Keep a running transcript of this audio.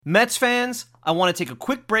Mets fans, I want to take a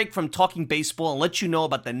quick break from talking baseball and let you know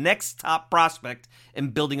about the next top prospect in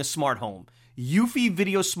building a smart home. Eufy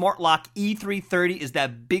Video Smart Lock E330 is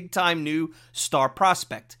that big-time new star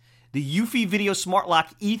prospect. The Eufy Video Smart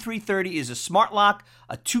Lock E330 is a smart lock,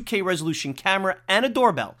 a 2K resolution camera, and a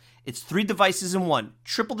doorbell. It's 3 devices in one,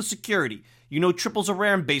 triple the security. You know triples are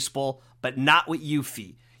rare in baseball, but not with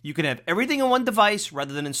Eufy. You can have everything in one device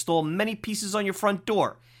rather than install many pieces on your front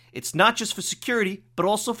door. It's not just for security, but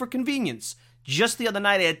also for convenience. Just the other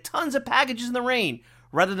night, I had tons of packages in the rain.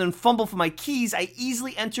 Rather than fumble for my keys, I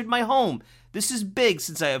easily entered my home. This is big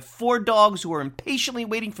since I have 4 dogs who are impatiently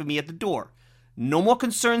waiting for me at the door. No more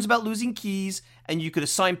concerns about losing keys, and you could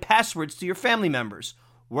assign passwords to your family members.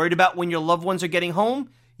 Worried about when your loved ones are getting home?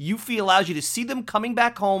 Eufy allows you to see them coming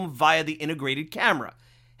back home via the integrated camera.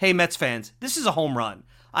 Hey Mets fans, this is a home run.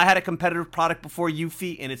 I had a competitive product before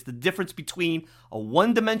Eufy, and it's the difference between a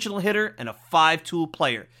one-dimensional hitter and a 5-tool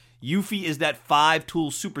player. Eufy is that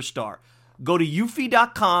 5-tool superstar. Go to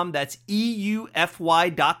eufy.com, that's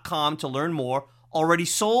EUFY.com to learn more. Already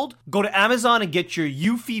sold? Go to Amazon and get your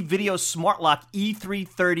Eufy Video Smart Lock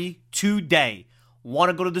E330 today.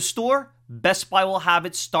 Want to go to the store? Best Buy will have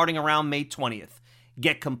it starting around May 20th.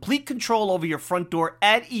 Get complete control over your front door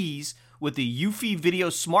at ease with the Eufy Video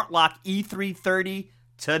Smart Lock E330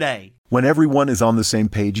 today. When everyone is on the same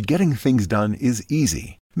page, getting things done is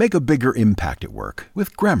easy. Make a bigger impact at work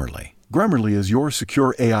with Grammarly. Grammarly is your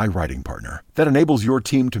secure AI writing partner that enables your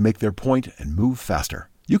team to make their point and move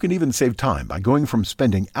faster. You can even save time by going from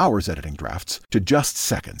spending hours editing drafts to just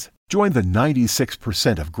seconds. Join the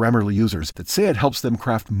 96% of Grammarly users that say it helps them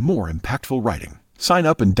craft more impactful writing. Sign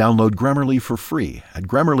up and download Grammarly for free at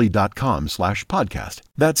Grammarly.com/podcast.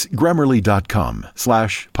 That's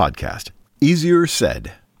Grammarly.com/podcast. Easier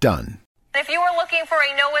said, done. If you were looking for a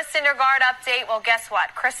Noah Syndergaard update, well, guess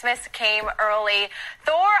what? Christmas came early.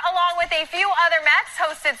 Thor, along with a few other Mets,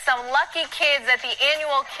 hosted some lucky kids at the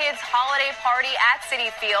annual Kids Holiday Party at Citi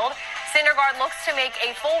Field. Syndergaard looks to make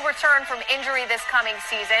a full return from injury this coming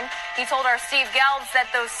season. He told our Steve Gelbs that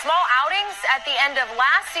those small outings at the end of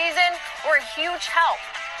last season were a huge help.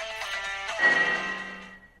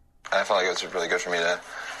 I felt like it was really good for me to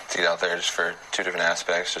get out there just for 2 different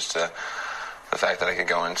aspects, just to the fact that I could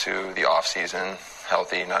go into the off season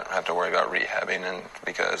healthy, not have to worry about rehabbing, and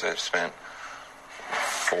because I've spent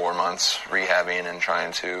 4 months rehabbing and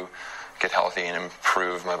trying to get healthy and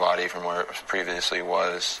improve my body from where it previously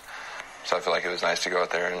was. So I feel like it was nice to go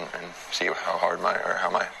out there and see how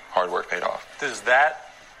my hard work paid off. Does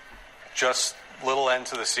that just little end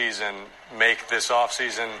to the season make this off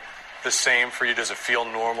season the same for you? Does it feel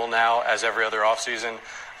normal now as every other off season?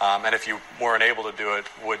 And if you weren't able to do it,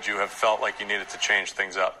 would you have felt like you needed to change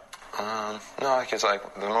things up? No, because the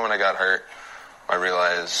moment I got hurt, I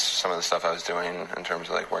realized some of the stuff I was doing in terms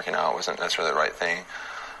of working out wasn't necessarily the right thing.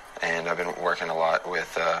 And I've been working a lot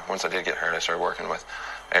with, once I did get hurt, I started working with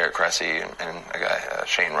Eric Cressy and a guy,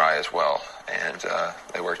 Shane Rye as well. And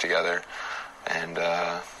they worked together. And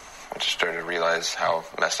I just started to realize how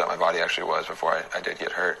messed up my body actually was before I did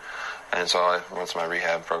get hurt. And so once my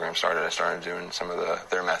rehab program started, I started doing some of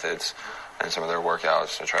their methods and some of their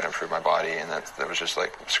workouts to try to improve my body, and that was just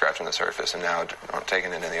scratching the surface. And now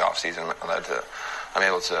taking it in the off season, I'm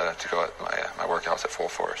able to go at my workouts at full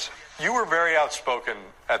force. You were very outspoken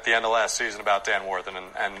at the end of last season about Dan Worthen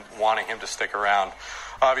and wanting him to stick around.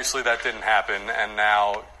 Obviously, that didn't happen, and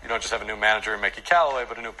now you don't just have a new manager in Mickey Callaway,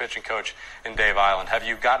 but a new pitching coach in Dave Eiland. Have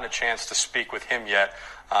you gotten a chance to speak with him yet?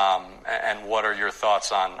 And what are your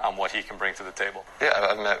thoughts on what he can bring to the table?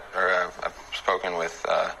 Yeah, I've spoken with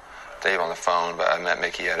Dave on the phone, but I met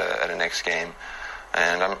Mickey at a Knicks game,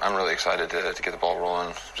 and I'm really excited to get the ball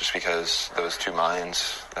rolling, just because those two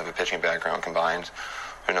minds of a pitching background combined,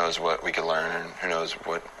 who knows what we could learn, and who knows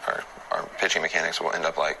what our pitching mechanics will end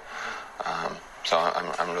up like. So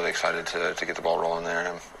I'm really excited to get the ball rolling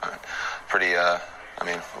there. I'm pretty.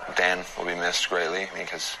 Dan will be missed greatly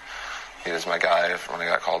because he was my guy when I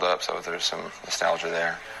got called up, so there's some nostalgia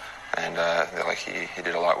there. And I feel like he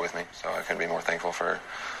did a lot with me, so I couldn't be more thankful for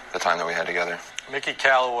the time that we had together. Mickey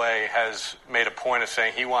Callaway has made a point of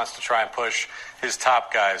saying he wants to try and push his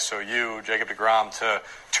top guys, so you, Jacob deGrom, to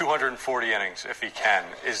 240 innings if he can.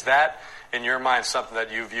 Is that, in your mind, something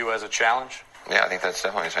that you view as a challenge? Yeah, I think that's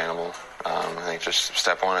definitely attainable. I think just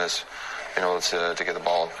step one is being able to get the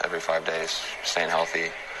ball every 5 days, staying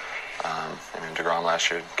healthy. DeGrom last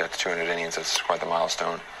year got to 200 innings. That's quite the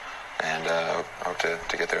milestone. And I hope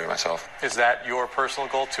to get there myself. Is that your personal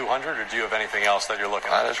goal, 200, or do you have anything else that you're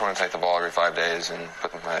looking at? I just want to take the ball every 5 days and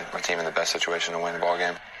put my team in the best situation to win the ball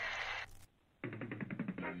game.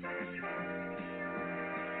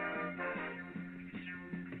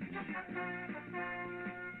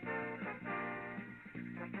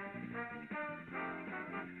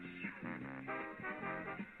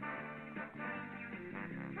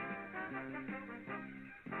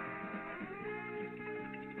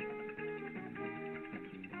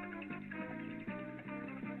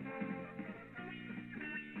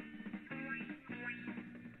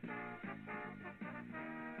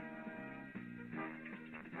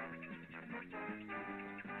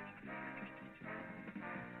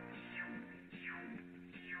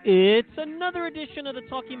 It's another edition of the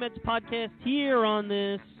Talking Mets podcast here on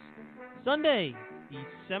this Sunday,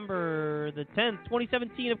 December the 10th,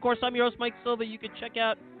 2017. Of course, I'm your host, Mike Silva. You can check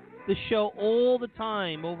out the show all the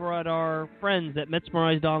time over at our friends at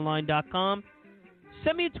MetsMerizedOnline.com.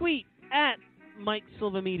 Send me a tweet at Mike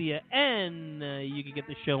Silva Media, and you can get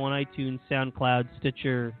the show on iTunes, SoundCloud,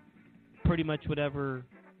 Stitcher, pretty much whatever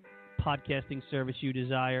podcasting service you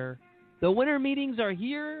desire. The winter meetings are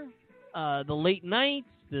here, the late nights,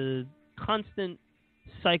 the constant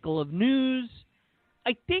cycle of news.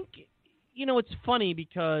 I think, it's funny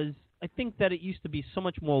because I think that it used to be so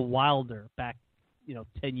much more wilder back,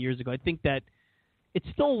 10 years ago. I think that it's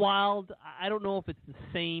still wild. I don't know if it's the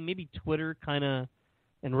same. Maybe Twitter kind of,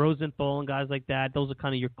 and Rosenthal and guys like that, those are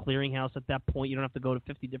kind of your clearinghouse at that point. You don't have to go to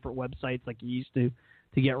 50 different websites like you used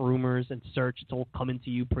to get rumors and search. It's all coming to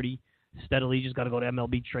you pretty steadily. You just got to go to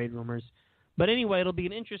MLB Trade Rumors. But anyway, it'll be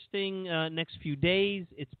an interesting next few days.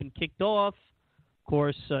 It's been kicked off. Of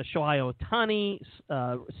course, Shohei Ohtani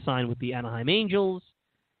signed with the Anaheim Angels.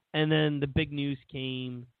 And then the big news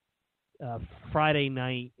came Friday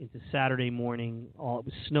night into Saturday morning. It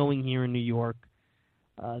was snowing here in New York.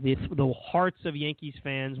 The hearts of Yankees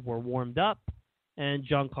fans were warmed up, and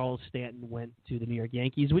Giancarlo Stanton went to the New York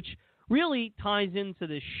Yankees, which really ties into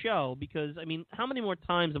this show because, how many more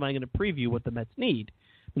times am I going to preview what the Mets need?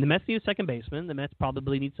 The Mets need a second baseman. The Mets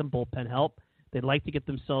probably need some bullpen help. They'd like to get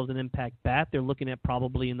themselves an impact bat. They're looking at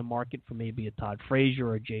probably in the market for maybe a Todd Frazier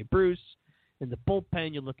or a Jay Bruce. In the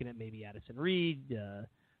bullpen, you're looking at maybe Addison Reed,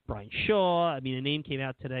 Brian Shaw. A name came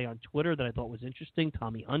out today on Twitter that I thought was interesting,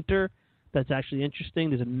 Tommy Hunter. That's actually interesting.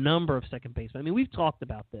 There's a number of second basemen. We've talked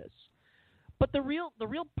about this. But the real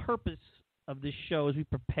purpose of this show as we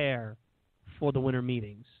prepare for the winter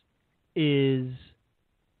meetings is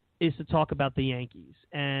to talk about the Yankees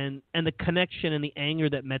and the connection and the anger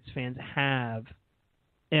that Mets fans have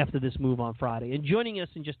after this move on Friday. And joining us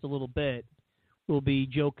in just a little bit will be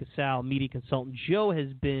Joe Casale, media consultant. Joe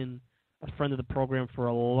has been a friend of the program for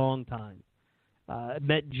a long time. I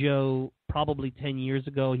met Joe probably 10 years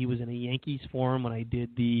ago. He was in a Yankees forum when I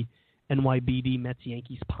did the NYBD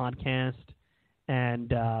Mets-Yankees podcast,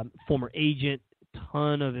 and former agent,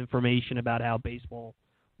 ton of information about how baseball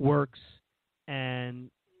works,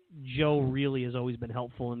 and Joe really has always been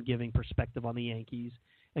helpful in giving perspective on the Yankees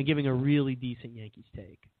and giving a really decent Yankees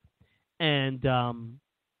take. And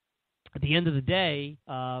at the end of the day,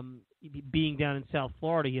 being down in South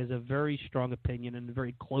Florida, he has a very strong opinion and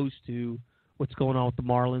very close to what's going on with the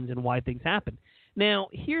Marlins and why things happen. Now,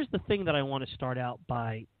 here's the thing that I want to start out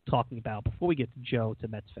by talking about before we get to Joe, to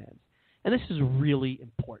Mets fans. And this is really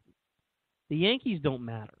important. The Yankees don't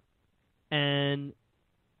matter. And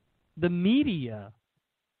the media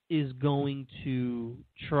is going to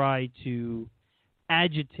try to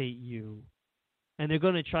agitate you, and they're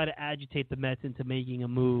going to try to agitate the Mets into making a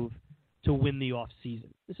move to win the offseason.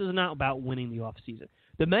 This is not about winning the offseason.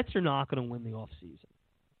 The Mets are not going to win the offseason.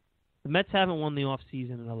 The Mets haven't won the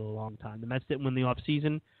offseason in a long time. The Mets didn't win the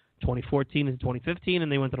offseason 2014 and 2015,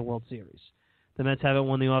 and they went to the World Series. The Mets haven't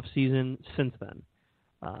won the offseason since then.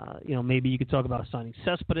 Maybe you could talk about signing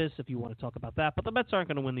Cespedes if you want to talk about that, but the Mets aren't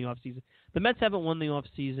going to win the offseason. The Mets haven't won the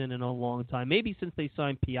offseason in a long time, maybe since they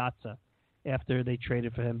signed Piazza after they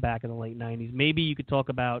traded for him back in the late 90s. Maybe you could talk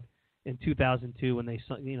about in 2002 when they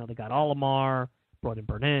got Alomar, brought in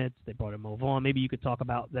Burnett, they brought in Mo Vaughn. Maybe you could talk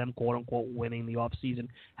about them, quote-unquote, winning the offseason.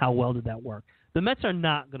 How well did that work? The Mets are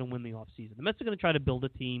not going to win the offseason. The Mets are going to try to build a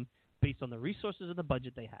team based on the resources and the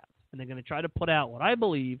budget they have, and they're going to try to put out what I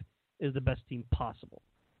believe is the best team possible.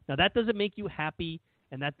 Now, that doesn't make you happy,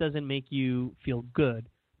 and that doesn't make you feel good,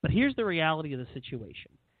 but here's the reality of the situation.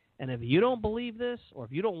 And if you don't believe this, or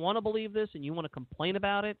if you don't want to believe this and you want to complain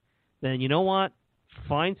about it, then you know what?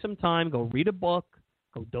 Find some time, go read a book,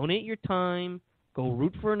 go donate your time, go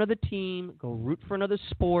root for another team, go root for another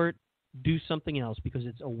sport, do something else because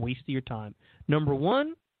it's a waste of your time. Number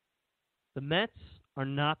one, the Mets are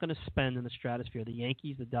not going to spend in the stratosphere the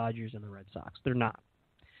Yankees, the Dodgers, and the Red Sox. They're not.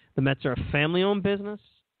 The Mets are a family-owned business.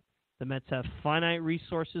 The Mets have finite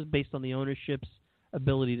resources based on the ownership's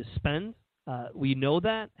ability to spend. We know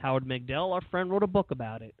that. Howard Megdal, our friend, wrote a book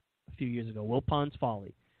about it a few years ago, Wilpon's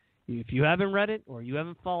Folly. If you haven't read it or you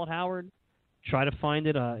haven't followed Howard, try to find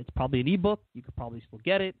it. It's probably an ebook. You could probably still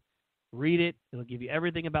get it. Read it. It'll give you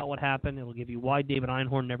everything about what happened. It'll give you why David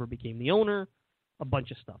Einhorn never became the owner, a bunch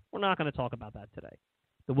of stuff. We're not going to talk about that today.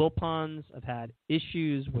 The Wilpons have had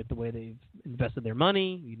issues with the way they've invested their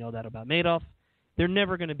money. You know that about Madoff. They're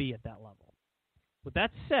never going to be at that level. With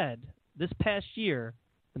that said, this past year,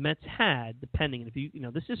 the Mets had, depending,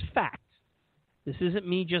 if this is fact. This isn't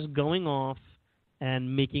me just going off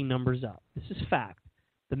and making numbers up. This is fact.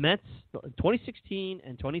 The Mets, 2016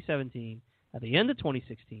 and 2017, at the end of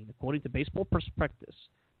 2016, according to Baseball Prospectus,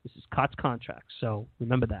 this is Cott's contract, so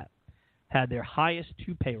remember that, had their highest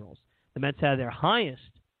two payrolls. The Mets had their highest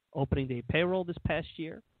opening day payroll this past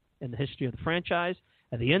year in the history of the franchise.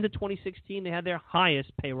 At the end of 2016, they had their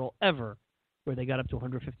highest payroll ever, where they got up to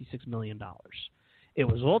 $156 million. It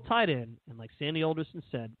was all tied in, and like Sandy Alderson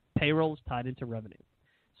said, payroll is tied into revenue.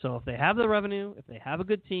 So if they have the revenue, if they have a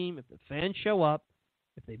good team, if the fans show up,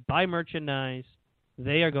 if they buy merchandise,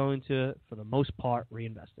 they are going to, for the most part,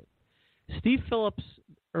 reinvest it. Steve Phillips,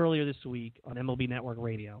 earlier this week on MLB Network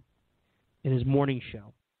Radio, in his morning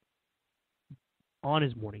show, on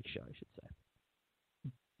his morning show, I should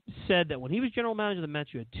say, said that when he was general manager of the Mets,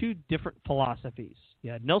 you had two different philosophies.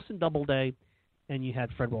 You had Nelson Doubleday and you had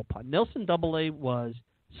Fred Wilpon. Nelson Doubleday was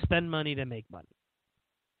spend money to make money.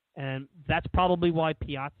 And that's probably why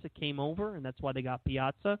Piazza came over, and that's why they got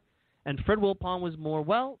Piazza. And Fred Wilpon was more,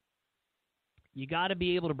 well, you got to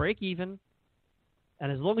be able to break even,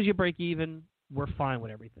 and as long as you break even, we're fine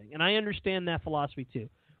with everything. And I understand that philosophy too.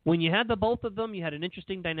 When you had the both of them, you had an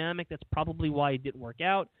interesting dynamic. That's probably why it didn't work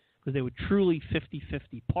out, because they were truly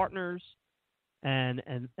 50-50 partners, and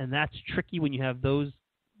that's tricky when you have those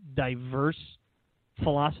diverse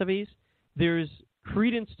philosophies. There's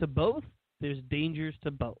credence to both. There's dangers to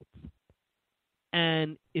both.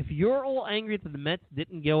 And if you're all angry that the Mets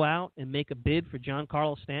didn't go out and make a bid for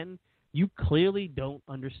Giancarlo Stanton, you clearly don't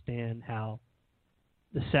understand how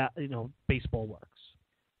baseball works.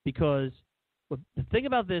 Because the thing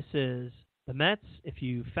about this is the Mets, if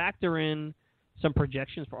you factor in some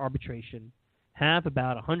projections for arbitration, have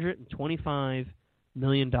about $125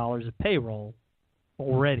 million of payroll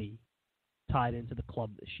already tied into the club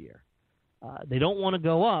this year. They don't want to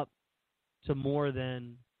go up to more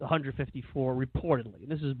than 154 reportedly. And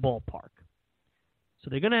this is ballpark. So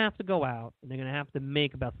they're going to have to go out, and they're going to have to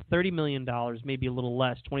make about $30 million, maybe a little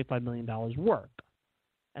less, $25 million work.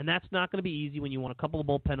 And that's not going to be easy when you want a couple of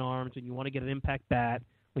bullpen arms, when you want to get an impact bat,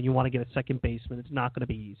 when you want to get a second baseman. It's not going to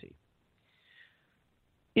be easy.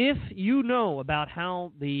 If you know about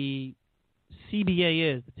how the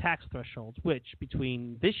CBA is, the tax thresholds, which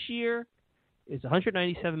between this year is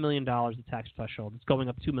 $197 million, the tax threshold. It's going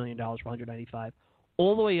up $2 million for $195,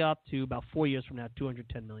 all the way up to about 4 years from now,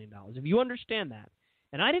 $210 million. If you understand that,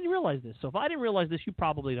 and I didn't realize this, so if I didn't realize this, you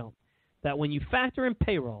probably don't, that when you factor in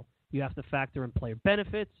payroll, you have to factor in player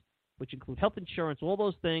benefits, which include health insurance, all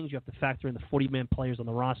those things. You have to factor in the 40-man players on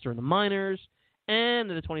the roster in the minors, and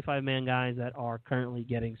the 25-man guys that are currently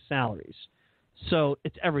getting salaries. So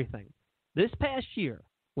it's everything. This past year,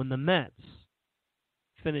 when the Mets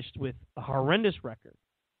finished with a horrendous record,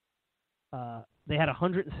 they had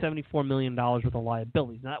 $174 million worth of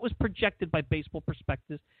liabilities. Now, that was projected by Baseball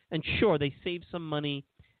Prospectus, and sure, they saved some money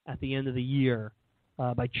at the end of the year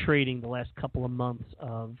by trading the last couple of months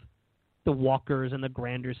of the Walkers and the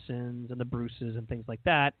Grandersons and the Bruces and things like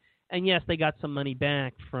that. And yes, they got some money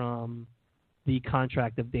back from the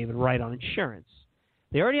contract of David Wright on insurance.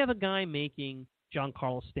 They already have a guy making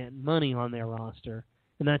Giancarlo Stanton money on their roster,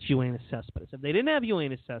 and that's Yoenis Cespedes. If they didn't have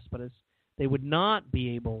Yoenis Cespedes, they would not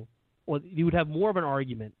be able, or you would have more of an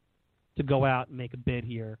argument to go out and make a bid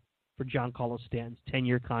here for Giancarlo Stanton's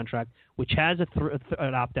 10-year contract, which has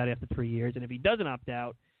an opt-out after 3 years. And if he doesn't opt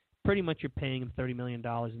out, pretty much you're paying him $30 million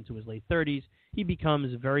into his late 30s. He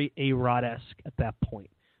becomes very A-Rod-esque at that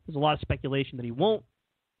point. There's a lot of speculation that he won't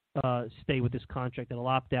stay with this contract, that he'll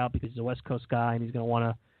opt out because he's a West Coast guy and he's going to want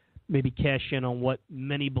to maybe cash in on what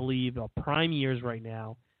many believe are prime years right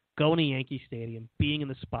now, going to Yankee Stadium, being in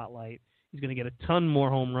the spotlight. He's going to get a ton more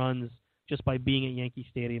home runs just by being at Yankee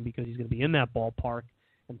Stadium because he's going to be in that ballpark,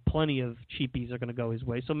 and plenty of cheapies are going to go his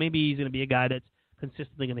way. So maybe he's going to be a guy that's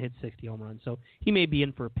consistently going to hit 60 home runs. So he may be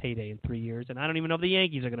in for a payday in 3 years, and I don't even know if the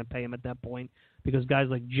Yankees are going to pay him at that point because guys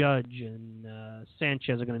like Judge and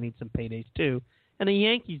Sanchez are going to need some paydays too. And the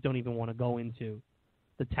Yankees don't even want to go into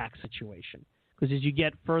the tax situation because as you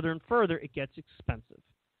get further and further, it gets expensive.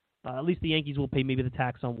 At least the Yankees will pay maybe the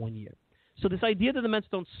tax on 1 year. So this idea that the Mets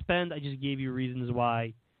don't spend, I just gave you reasons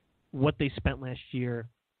why what they spent last year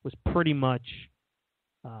was pretty much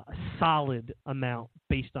a solid amount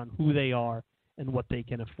based on who they are and what they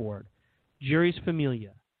can afford. Jeurys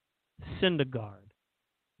Familia, Syndergaard,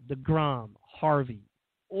 DeGrom, Harvey,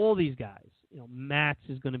 all these guys. Matz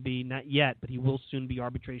is going to be, not yet, but he will soon be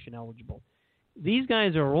arbitration eligible. These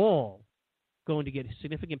guys are all going to get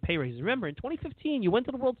significant pay raises. Remember, in 2015, you went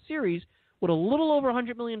to the World Series with a little over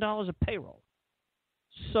 $100 million of payroll.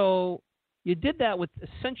 So you did that with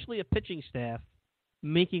essentially a pitching staff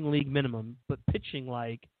making league minimum, but pitching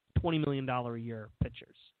like $20 million a year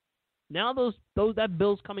pitchers. Now that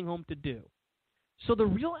bill's coming home to due. So the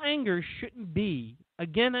real anger shouldn't be,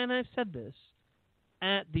 again, and I've said this,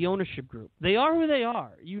 at the ownership group. They are who they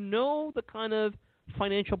are. You know the kind of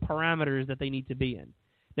financial parameters that they need to be in.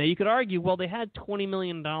 Now, you could argue, well, they had $20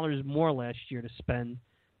 million more last year to spend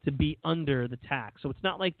to be under the tax. So it's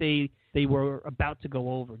not like they were about to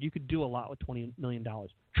go over. You could do a lot with $20 million.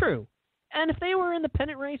 True. And if they were in the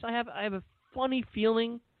pennant race, I have a funny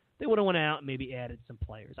feeling they would have went out and maybe added some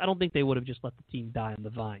players. I don't think they would have just let the team die on the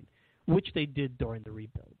vine, which they did during the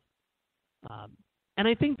rebuild. And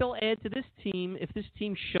I think they'll add to this team if this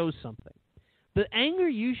team shows something. The anger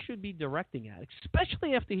you should be directing at,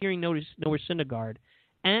 especially after hearing Noah Syndergaard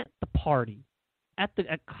at the party, at the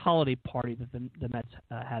holiday party that the Mets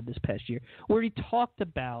had this past year, where he talked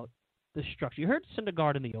about the structure. You heard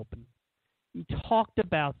Syndergaard in the open. He talked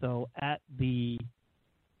about, though, at the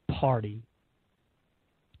party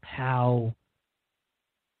how,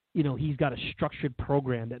 he's got a structured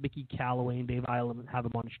program that Mickey Callaway and Dave Eilerman have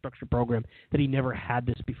him on a structured program that he never had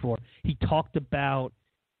this before. He talked about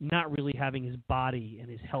not really having his body and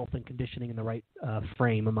his health and conditioning in the right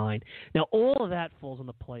frame of mind. Now, all of that falls on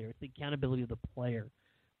the player. It's the accountability of the player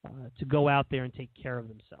to go out there and take care of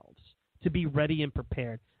themselves, to be ready and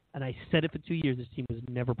prepared. And I said it for 2 years, this team was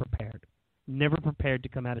never prepared. Never prepared to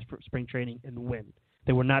come out of spring training and win.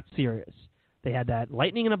 They were not serious. They had that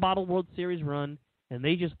lightning in a bottle World Series run, and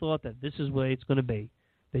they just thought that this is the way it's going to be.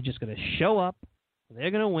 They're just going to show up, and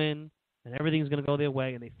they're going to win, and everything's going to go their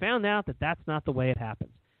way. And they found out that that's not the way it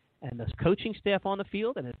happens. And the coaching staff on the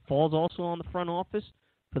field, and it falls also on the front office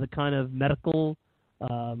for the kind of medical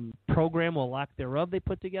program or lack thereof they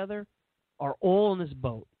put together, are all in this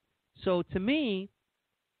boat. So to me,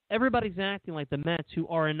 everybody's acting like the Mets, who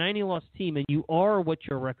are a 90-loss team, and you are what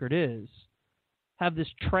your record is, have this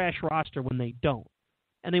trash roster when they don't.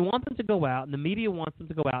 And they want them to go out, and the media wants them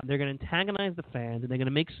to go out, and they're going to antagonize the fans, and they're going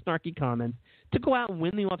to make snarky comments to go out and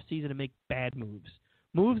win the offseason and make bad moves.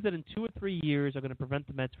 Moves that in 2 or 3 years are going to prevent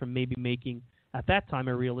the Mets from maybe making, at that time,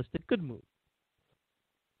 a realistic good move.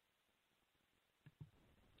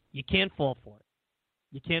 You can't fall for it.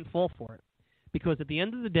 You can't fall for it. Because at the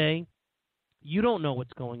end of the day, you don't know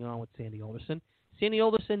what's going on with Sandy Alderson. Sandy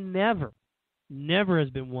Alderson never has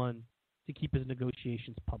been one to keep his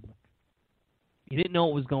negotiations public. You didn't know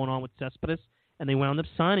what was going on with Cespedes, and they wound up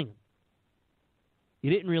signing him.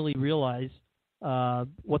 You didn't really realize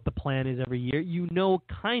what the plan is every year. You know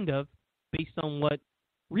kind of based on what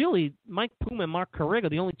really Mike Puma and Mark Carrego,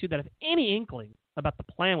 the only two that have any inkling about the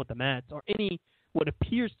plan with the Mets or any what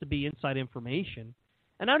appears to be inside information.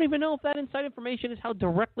 And I don't even know if that inside information is how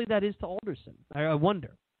directly that is to Alderson. I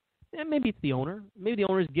wonder. And maybe it's the owner. Maybe the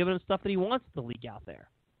owner is giving him stuff that he wants to leak out there.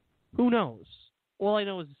 Who knows? All I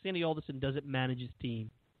know is that Sandy Alderson doesn't manage his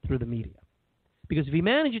team through the media. Because if you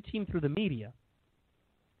manage a team through the media,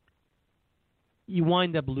 you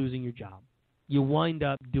wind up losing your job. You wind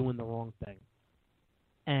up doing the wrong thing.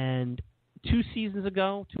 And 2 off seasons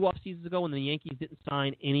ago, when the Yankees didn't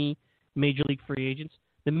sign any major league free agents,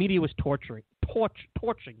 the media was torching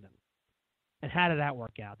them. And how did that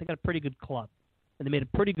work out? They got a pretty good club. And they made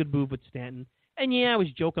a pretty good move with Stanton. And yeah, I was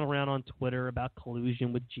joking around on Twitter about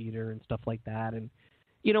collusion with Jeter and stuff like that. And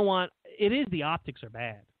you know what? The optics are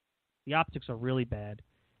bad. The optics are really bad.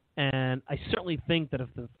 And I certainly think that if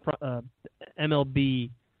the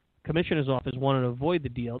MLB Commissioner's Office wanted to avoid the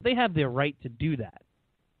deal, they have their right to do that.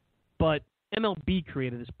 But MLB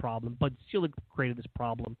created this problem. Bud Selig created this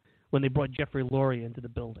problem when they brought Jeffrey Loria into the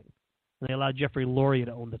building. And they allowed Jeffrey Loria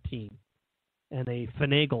to own the team. And they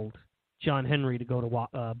finagled John Henry to go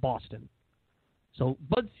to Boston. So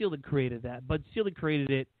Bud Selig created that. Bud Selig created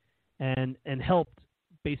it and helped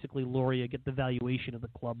basically Loria get the valuation of the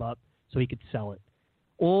club up so he could sell it.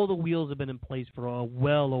 All the wheels have been in place for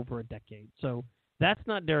well over a decade. So that's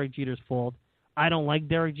not Derek Jeter's fault. I don't like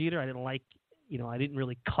Derek Jeter. I didn't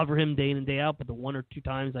really cover him day in and day out, but the 1 or 2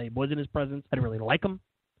 times I was in his presence, I didn't really like him.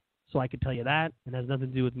 So I could tell you that. And it has nothing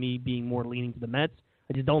to do with me being more leaning to the Mets.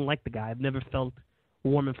 I just don't like the guy. I've never felt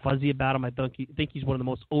warm and fuzzy about him. I think he's one of the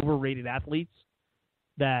most overrated athletes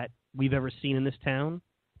that we've ever seen in this town.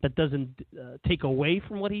 That doesn't take away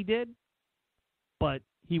from what he did, but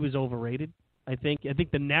he was overrated. I think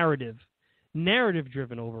the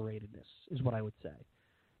narrative-driven overratedness is what I would say.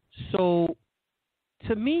 So,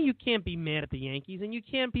 to me, you can't be mad at the Yankees, and you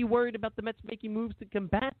can't be worried about the Mets making moves to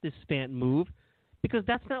combat this Stanton move, because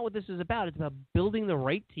that's not what this is about. It's about building the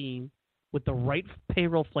right team with the right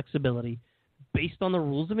payroll flexibility based on the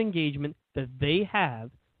rules of engagement that they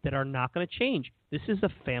have that are not going to change. This is a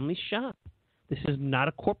family shop. This is not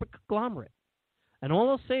a corporate conglomerate. And all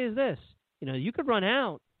I'll say is this. You could run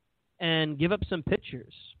out and give up some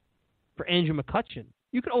pitchers for Andrew McCutchen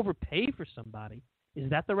You could overpay for somebody. Is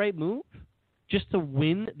that the right move? Just to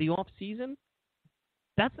win the offseason?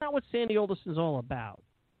 That's not what Sandy Alderson's all about.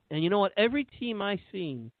 And you know what? Every team I've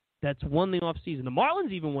seen that's won the offseason, the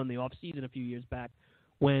Marlins even won the offseason a few years back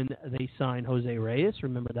when they signed Jose Reyes.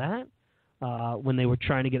 Remember that? When they were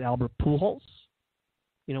trying to get Albert Pujols.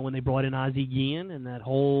 You know, when they brought in Ozzie Guillen and that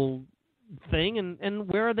whole thing. And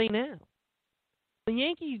where are they now? The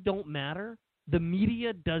Yankees don't matter. The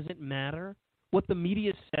media doesn't matter. What the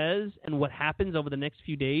media says and what happens over the next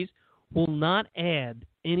few days will not add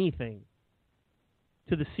anything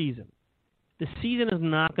to the season. The season is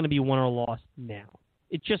not going to be won or lost now.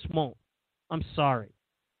 It just won't. I'm sorry.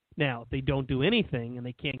 Now, if they don't do anything and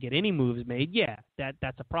they can't get any moves made, yeah,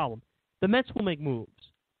 that's a problem. The Mets will make moves.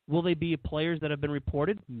 Will they be players that have been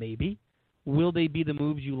reported? Maybe. Will they be the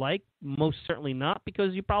moves you like? Most certainly not,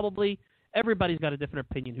 because everybody's got a different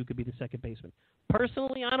opinion who could be the second baseman.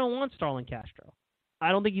 Personally, I don't want Starlin Castro.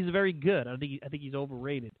 I don't think he's very good. I think he's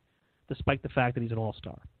overrated, despite the fact that he's an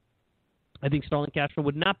all-star. I think Starlin Castro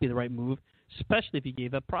would not be the right move, especially if you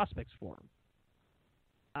gave up prospects for him.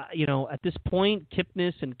 At this point,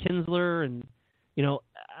 Kipnis and Kinsler, and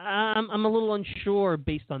I'm a little unsure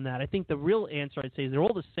based on that. I think the real answer I'd say is they're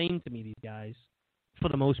all the same to me, these guys, for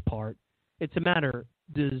the most part. It's a matter,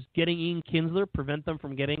 does getting Ian Kinsler prevent them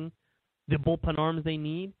from getting the bullpen arms they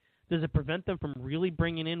need? Does it prevent them from really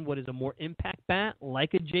bringing in what is a more impact bat,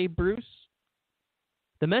 like a Jay Bruce?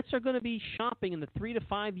 The Mets are going to be shopping in the 3 to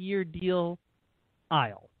 5 year deal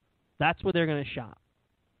aisle. That's where they're going to shop.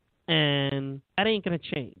 And that ain't going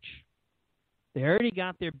to change. They already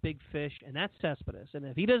got their big fish, and that's Cespedes. And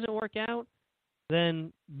if he doesn't work out,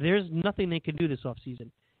 then there's nothing they can do this offseason.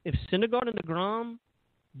 If Syndergaard and DeGrom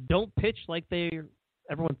don't pitch like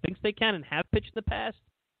everyone thinks they can and have pitched in the past,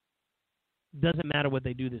 doesn't matter what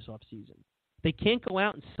they do this offseason. They can't go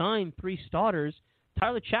out and sign 3 starters.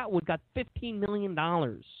 Tyler Chatwood got $15 million,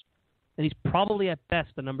 and he's probably at best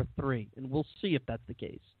the number 3, and we'll see if that's the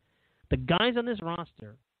case. The guys on this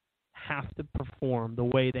roster have to perform the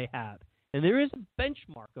way they have, and there is a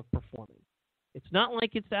benchmark of performing. It's not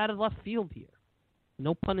like it's out of left field here.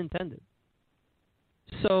 No pun intended.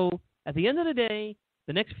 So, at the end of the day,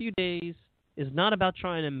 the next few days is not about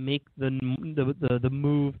trying to make the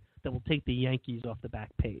move that will take the Yankees off the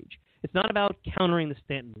back page. It's not about countering the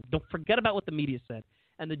Stanton move. Don't forget about what the media said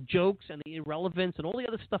and the jokes and the irrelevance and all the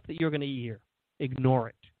other stuff that you're going to hear. Ignore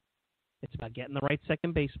it. It's about getting the right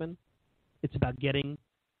second baseman. It's about getting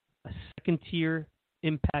a second-tier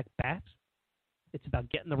impact bat. It's about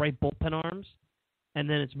getting the right bullpen arms. And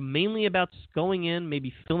then it's mainly about going in,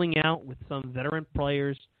 maybe filling out with some veteran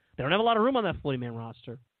players. They don't have a lot of room on that 40-man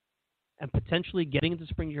roster. And potentially getting into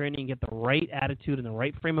spring training and get the right attitude and the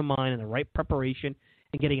right frame of mind and the right preparation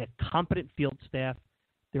and getting a competent field staff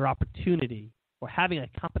their opportunity, or having a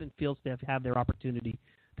competent field staff have their opportunity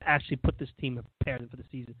to actually put this team and prepare them for the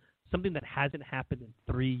season, something that hasn't happened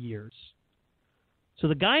in 3 years. So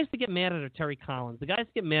the guys that get mad at are Terry Collins. The guys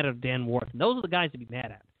that get mad at are Dan Warthen. Those are the guys to be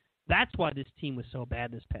mad at. That's why this team was so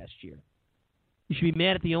bad this past year. You should be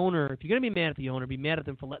mad at the owner. If you're going to be mad at the owner, be mad at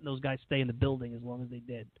them for letting those guys stay in the building as long as they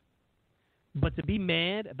did. But to be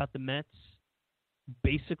mad about the Mets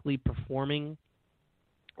basically performing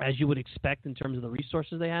as you would expect in terms of the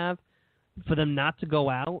resources they have, for them not to go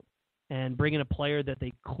out and bring in a player that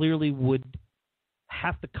they clearly would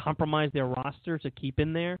have to compromise their roster to keep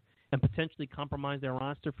in there and potentially compromise their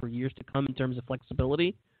roster for years to come in terms of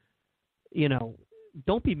flexibility,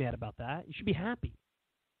 don't be mad about that. You should be happy.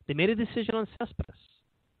 They made a decision on Cespedes.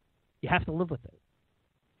 You have to live with it.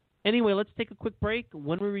 Anyway, let's take a quick break.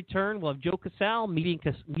 When we return, we'll have Joe Casale,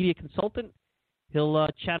 media consultant. He'll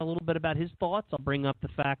chat a little bit about his thoughts. I'll bring up the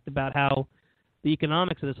fact about how the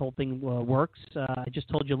economics of this whole thing works. I just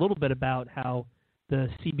told you a little bit about how the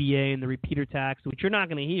CBA and the repeater tax, which you're not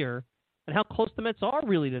going to hear, and how close the Mets are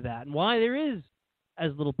really to that, and why there is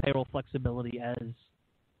as little payroll flexibility as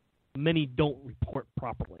many don't report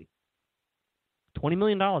properly. $20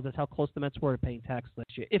 million, that's how close the Mets were to paying tax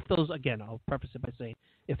last year. If those, again, I'll preface it by saying,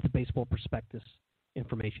 if the baseball prospectus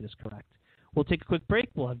information is correct. We'll take a quick break.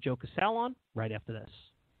 We'll have Joe Casale on right after this.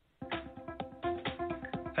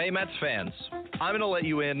 Hey, Mets fans. I'm going to let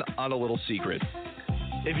you in on a little secret.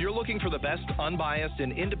 If you're looking for the best unbiased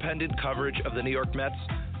and independent coverage of the New York Mets,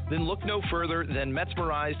 then look no further than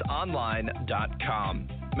MetsmerizedOnline.com.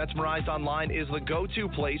 Metsmerized Online is the go-to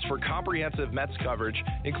place for comprehensive Mets coverage,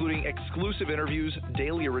 including exclusive interviews,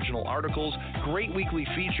 daily original articles, great weekly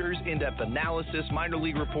features, in-depth analysis, minor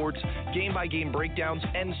league reports, game-by-game breakdowns,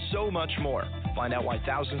 and so much more. Find out why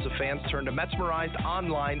thousands of fans turn to Metsmerized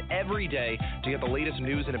Online every day to get the latest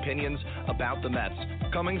news and opinions about the Mets.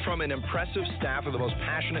 coming from an impressive staff of the most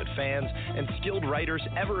passionate fans and skilled writers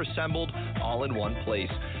ever assembled, all in one place.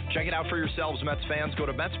 Check it out for yourselves, Mets fans. Go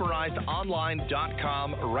to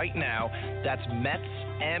MetsmerizedOnline.com right now. That's Mets,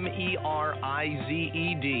 MERIZED,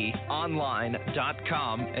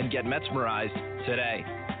 online.com, and get Metsmerized today.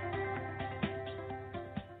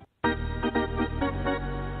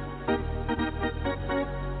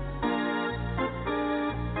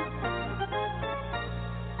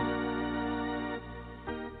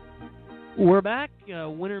 We're back,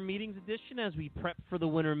 Winter Meetings edition, as we prep for the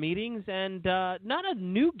Winter Meetings, and not a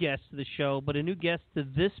new guest to the show, but a new guest to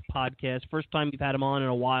this podcast. First time we've had him on in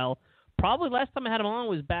a while. Probably last time I had him on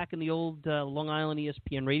was back in the old Long Island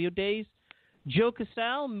ESPN radio days. Joe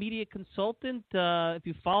Casale, media consultant. If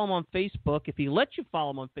you follow him on Facebook, if he lets you follow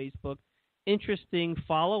him on Facebook, interesting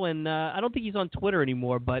follow. And I don't think he's on Twitter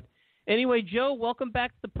anymore. But anyway, Joe, welcome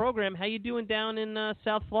back to the program. How you doing down in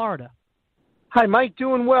South Florida? Hi, Mike.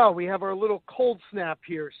 Doing well. We have our little cold snap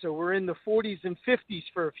here, so we're in the 40s and 50s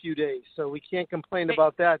for a few days, so we can't complain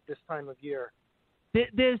about that this time of year.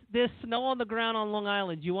 There's snow on the ground on Long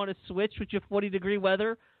Island. Do you want to switch with your 40-degree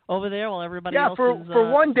weather over there while everybody else is for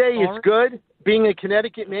one day far? it's good. Being a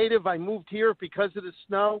Connecticut native, I moved here because of the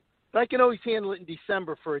snow, but I can always handle it in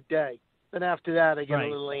December for a day. Then after that, I get a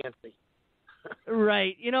little antsy.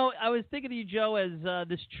 Right. You know, I was thinking of you, Joe, as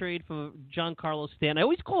this trade for Giancarlo Stanton. I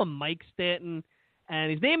always call him Mike Stanton,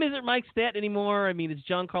 and his name isn't Mike Stanton anymore. I mean, it's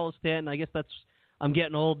Giancarlo Stanton. I guess I'm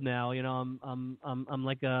getting old now. You know, I'm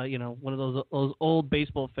like one of those old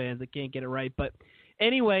baseball fans that can't get it right. But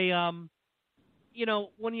anyway, you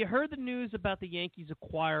know, when you heard the news about the Yankees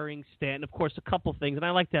acquiring Stanton, of course, a couple things, and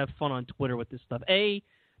I like to have fun on Twitter with this stuff. A,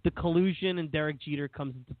 the collusion and Derek Jeter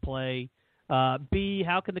comes into play. B,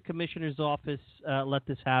 how can the commissioner's office let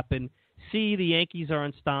this happen? C, the Yankees are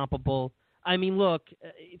unstoppable. I mean, look,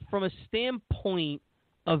 from a standpoint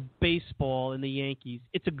of baseball and the Yankees,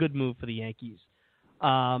 it's a good move for the Yankees.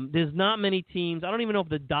 There's not many teams. I don't even know if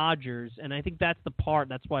the Dodgers, and I think that's the part,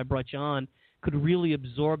 that's why I brought you on, could really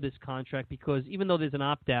absorb this contract because even though there's an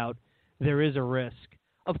opt-out, there is a risk.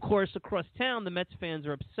 Of course, across town, the Mets fans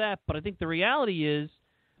are upset, but I think the reality is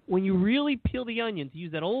when you really peel the onion, to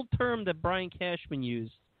use that old term that Brian Cashman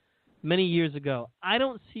used many years ago, I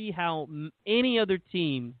don't see how any other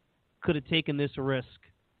team could have taken this risk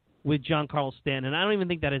with Giancarlo Stanton. And I don't even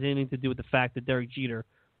think that has anything to do with the fact that Derek Jeter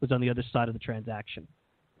was on the other side of the transaction.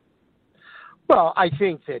 Well, I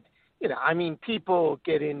think that, people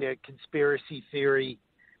get into conspiracy theory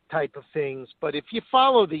type of things, but if you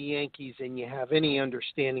follow the Yankees and you have any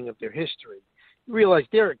understanding of their history, you realize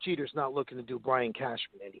Derek Jeter's not looking to do Brian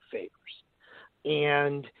Cashman any favors.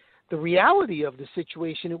 And the reality of the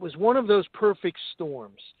situation, it was one of those perfect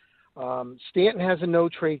storms. Stanton has a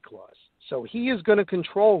no-trade clause, so he is going to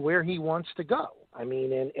control where he wants to go. I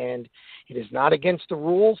mean, and it is not against the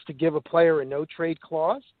rules to give a player a no-trade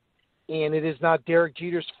clause, and it is not Derek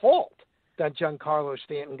Jeter's fault that Giancarlo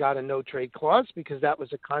Stanton got a no-trade clause because that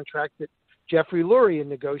was a contract that Jeffrey Lurie had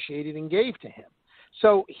negotiated and gave to him.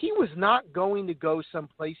 So he was not going to go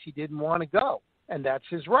someplace he didn't want to go, and that's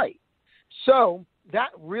his right. So that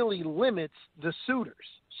really limits the suitors.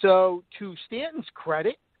 So to Stanton's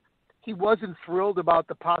credit, he wasn't thrilled about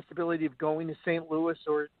the possibility of going to St. Louis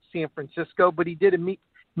or San Francisco, but he did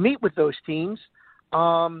meet with those teams,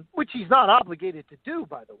 which he's not obligated to do,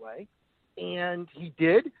 by the way. And he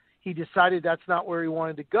did. He decided that's not where he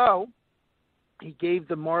wanted to go. He gave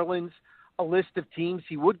the Marlins a list of teams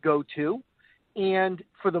he would go to. And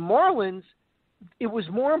for the Marlins, it was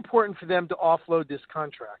more important for them to offload this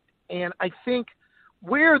contract. And I think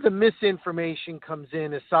where the misinformation comes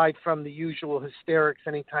in, aside from the usual hysterics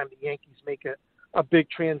anytime the Yankees make a big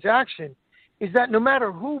transaction, is that no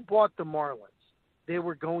matter who bought the Marlins, they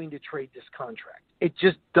were going to trade this contract. It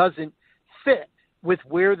just doesn't fit with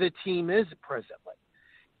where the team is presently.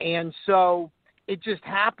 And so it just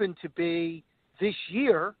happened to be this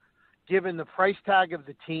year, given the price tag of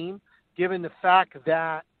the team, given the fact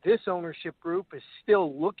that this ownership group is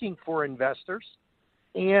still looking for investors.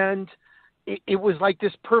 And it was like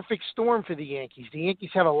this perfect storm for the Yankees. The Yankees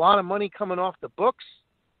have a lot of money coming off the books.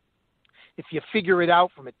 If you figure it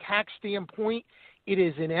out from a tax standpoint, it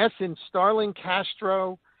is in essence Starlin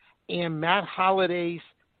Castro and Matt Holliday's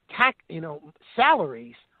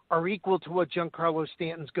salaries are equal to what Giancarlo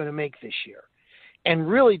Stanton's going to make this year. And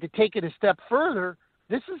really, to take it a step further,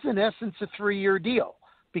 this is in essence a 3-year deal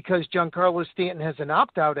because Giancarlo Stanton has an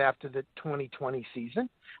opt-out after the 2020 season,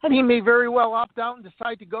 and he may very well opt out and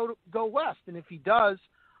decide to go west. And if he does,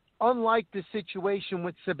 unlike the situation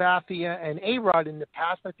with Sabathia and A-Rod in the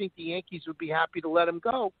past, I think the Yankees would be happy to let him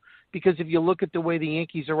go, because if you look at the way the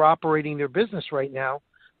Yankees are operating their business right now,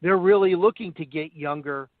 they're really looking to get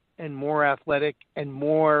younger and more athletic and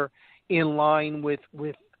more in line with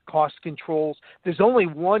cost controls. There's only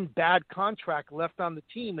one bad contract left on the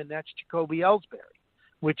team, and that's Jacoby Ellsbury,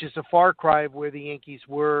 which is a far cry of where the Yankees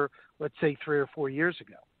were, let's say, 3 or 4 years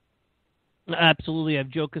ago. Absolutely. I have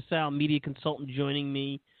Joe Casale, media consultant, joining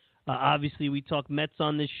me. Obviously, we talk Mets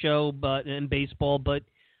on this show and baseball, but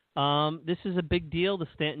this is a big deal, the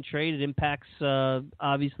Stanton trade. It impacts,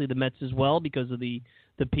 obviously, the Mets as well because of the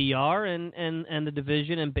PR and the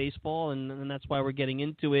division and baseball, and that's why we're getting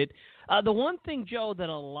into it. The one thing, Joe, that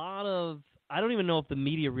I don't even know if the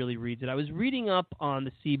media really reads it. I was reading up on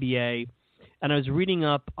the CBA, and I was reading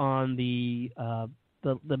up on the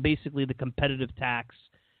basically the competitive tax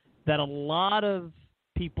that a lot of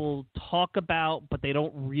people talk about, but they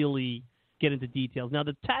don't really get into details. Now,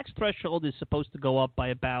 the tax threshold is supposed to go up by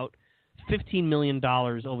about $15 million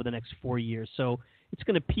over the next 4 years, so it's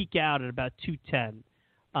going to peak out at about $210.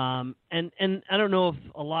 And I don't know if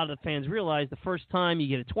a lot of the fans realize the first time you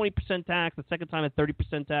get a 20% tax, the second time a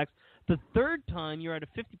 30% tax, the third time you're at a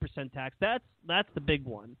 50% tax. That's the big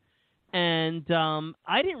one. And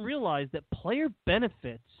I didn't realize that player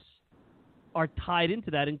benefits are tied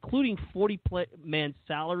into that, including 40-man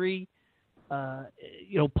salary,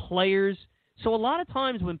 players. So a lot of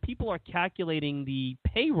times when people are calculating the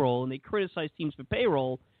payroll and they criticize teams for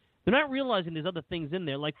payroll, they're not realizing there's other things in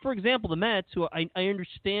there. Like, for example, the Mets, who I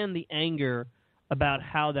understand the anger about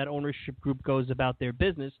how that ownership group goes about their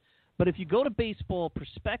business. But if you go to Baseball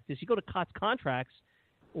Prospectus, you go to Cots Contracts,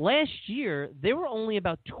 last year they were only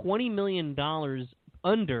about $20 million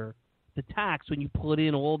under the tax when you put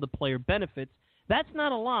in all the player benefits. That's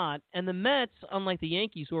not a lot. And the Mets, unlike the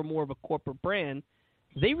Yankees, who are more of a corporate brand,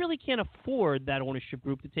 they really can't afford that ownership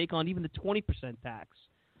group to take on even the 20% tax.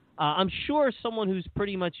 I'm sure someone who's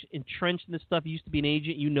pretty much entrenched in this stuff, used to be an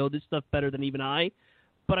agent, you know this stuff better than even I,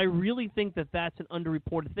 but I really think that that's an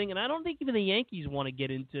underreported thing, and I don't think even the Yankees want to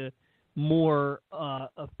get into more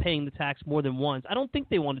of paying the tax more than once. I don't think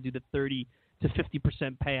they want to do the 30 to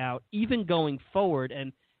 50% payout, even going forward,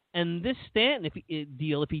 and this Stanton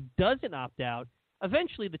deal, if he doesn't opt out,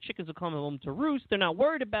 eventually the chickens will come home to roost. They're not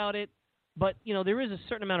worried about it, but there is a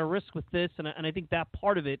certain amount of risk with this, and I think that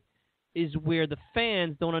part of it is where the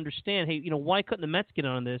fans don't understand, hey, why couldn't the Mets get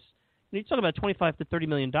on this? You're talking about $25 to $30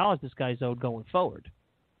 million this guy's owed going forward.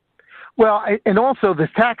 Well, and also the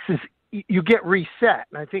taxes, you get reset.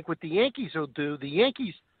 And I think what the Yankees will do, the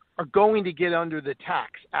Yankees are going to get under the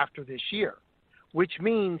tax after this year, which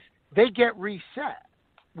means they get reset,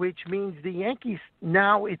 which means the Yankees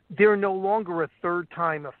now, they're no longer a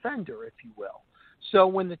third-time offender, if you will. So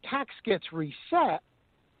when the tax gets reset,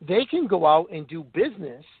 they can go out and do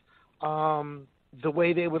business the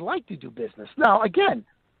way they would like to do business. Now, again,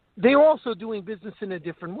 they're also doing business in a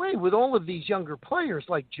different way with all of these younger players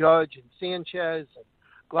like Judge and Sanchez and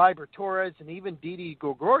Gleyber Torres and even Didi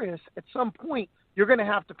Gregorius. At some point, you're going to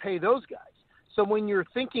have to pay those guys. So when you're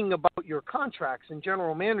thinking about your contracts, and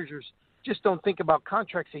general managers just don't think about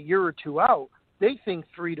contracts a year or two out, they think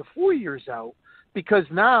 3 to 4 years out, because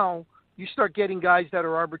now you start getting guys that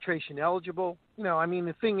are arbitration eligible.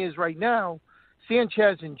 The thing is right now,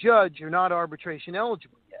 Sanchez and Judge are not arbitration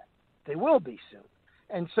eligible yet. They will be soon.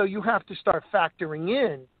 And so you have to start factoring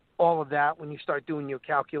in all of that when you start doing your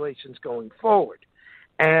calculations going forward.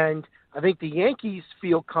 And I think the Yankees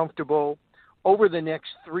feel comfortable over the next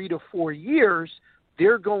 3 to 4 years,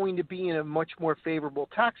 they're going to be in a much more favorable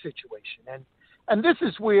tax situation. And this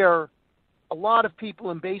is where a lot of people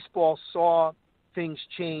in baseball saw things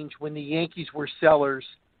change when the Yankees were sellers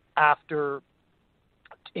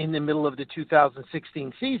in the middle of the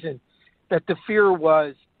 2016 season, that the fear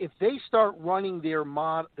was if they start running their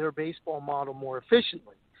baseball model more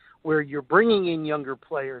efficiently, where you're bringing in younger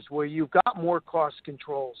players, where you've got more cost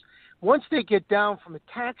controls, once they get down from a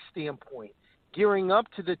tax standpoint, gearing up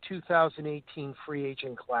to the 2018 free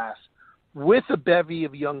agent class with a bevy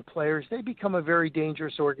of young players, they become a very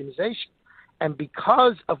dangerous organization. And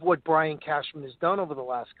because of what Brian Cashman has done over the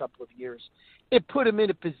last couple of years, it put him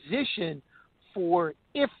in a position for,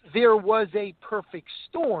 if there was a perfect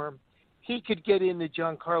storm, he could get in the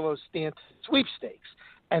Giancarlo Stanton sweepstakes.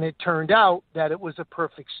 And it turned out that it was a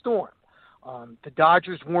perfect storm. The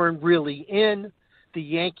Dodgers weren't really in. The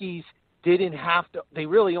Yankees didn't have to. They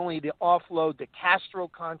really only had to offload the Castro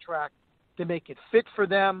contract to make it fit for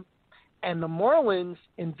them. And the Marlins,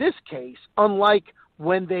 in this case, unlike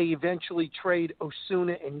when they eventually trade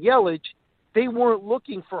Osuna and Yelich, they weren't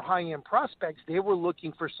looking for high-end prospects. They were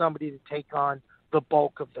looking for somebody to take on the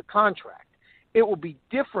bulk of the contract. It will be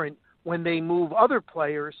different when they move other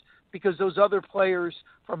players because those other players,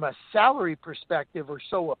 from a salary perspective, are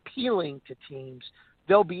so appealing to teams.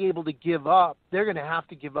 They'll be able to give up. They're going to have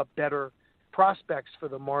to give up better prospects for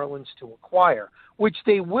the Marlins to acquire, which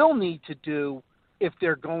they will need to do if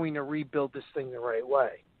they're going to rebuild this thing the right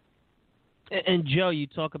way. And Joe, you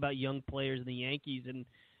talk about young players in the Yankees, and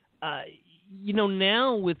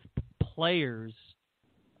now with players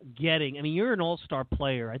getting, I mean, you're an all-star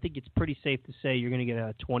player. I think it's pretty safe to say you're going to get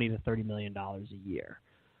 $20 to $30 million a year.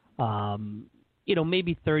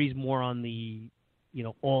 Maybe 30 is more on the,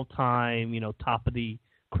 all-time, top of the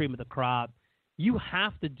cream of the crop. You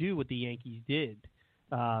have to do what the Yankees did.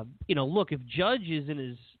 Look, if Judge is in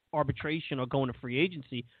his arbitration or going to free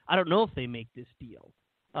agency, I don't know if they make this deal.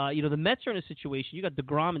 The Mets are in a situation. You got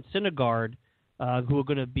DeGrom and Syndergaard, who are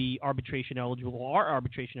going to be arbitration eligible or are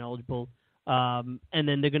arbitration eligible, and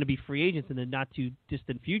then they're going to be free agents in the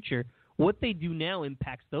not-too-distant future. What they do now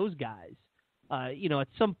impacts those guys. At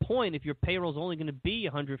some point, if your payroll is only going to be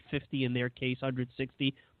 150, in their case,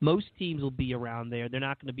 160, most teams will be around there. They're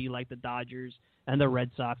not going to be like the Dodgers and the Red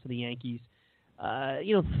Sox and the Yankees.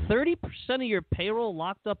 30% of your payroll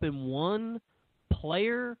locked up in one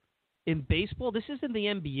player in baseball, this isn't the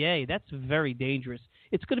NBA. That's very dangerous.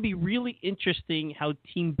 It's going to be really interesting how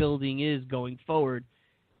team building is going forward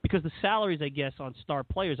because the salaries, I guess, on star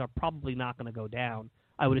players are probably not going to go down.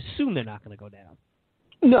 I would assume they're not going to go down.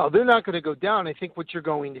 No, they're not going to go down. I think what you're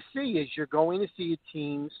going to see is you're going to see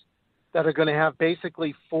teams that are going to have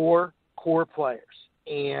basically 4 core players.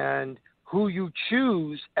 And who you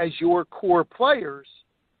choose as your core players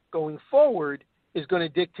going forward is going to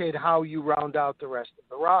dictate how you round out the rest of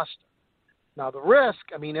the roster. Now, the risk,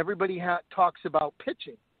 everybody talks about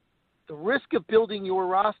pitching. The risk of building your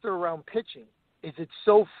roster around pitching is it's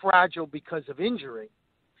so fragile because of injury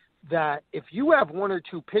that if you have 1 or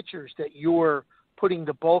 2 pitchers that you're putting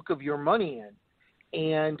the bulk of your money in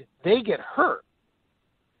and they get hurt,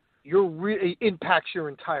 it impacts your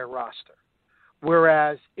entire roster.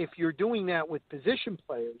 Whereas if you're doing that with position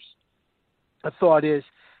players, a thought is,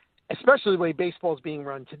 especially the way baseball is being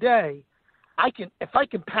run today, if I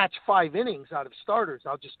can patch 5 innings out of starters,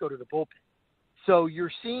 I'll just go to the bullpen. So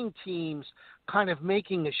you're seeing teams kind of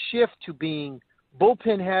making a shift to being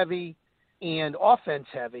bullpen heavy and offense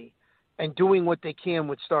heavy and doing what they can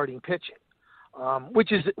with starting pitching,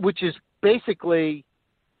 which is basically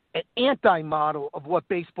an anti-model of what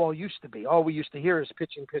baseball used to be. All we used to hear is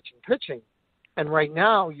pitching, pitching, pitching. And right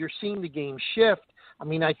now you're seeing the game shift.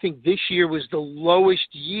 I think this year was the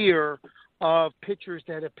lowest year of pitchers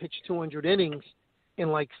that have pitched 200 innings in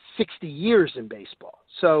like 60 years in baseball.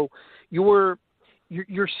 So you're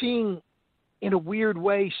seeing, in a weird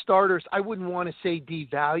way, starters, I wouldn't want to say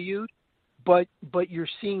devalued, but you're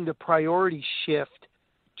seeing the priority shift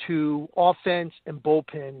to offense and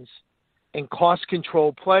bullpens and cost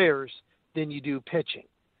control players than you do pitching.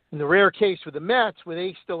 In the rare case with the Mets, where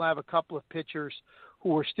they still have a couple of pitchers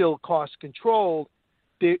who are still cost controlled,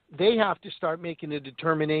 they have to start making a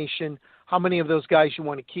determination how many of those guys you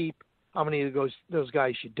want to keep, how many of those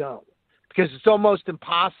guys you don't. Because it's almost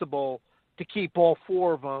impossible to keep all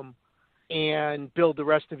 4 of them and build the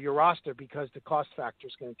rest of your roster because the cost factor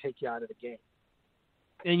is going to take you out of the game.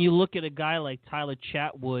 And you look at a guy like Tyler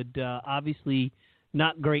Chatwood, obviously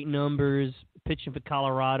not great numbers, pitching for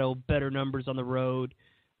Colorado, better numbers on the road.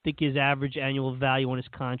 I think his average annual value on his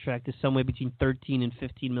contract is somewhere between $13 and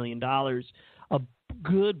 $15 million. A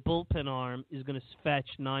good bullpen arm is going to fetch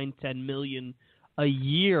 $9-10 million a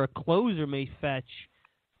year. A closer may fetch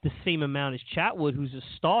the same amount as Chatwood, who's a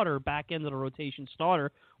starter, back end of the rotation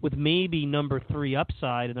starter, with maybe number 3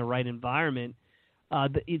 upside in the right environment.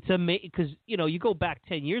 It's amazing because, you go back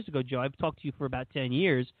 10 years ago, Joe, I've talked to you for about 10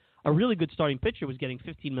 years. A really good starting pitcher was getting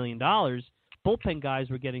 $15 million. Bullpen guys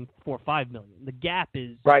were getting $4 or $5 million. The gap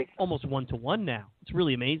is almost 1-to-1 now. It's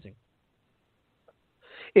really amazing.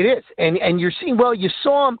 It is. And you're seeing, you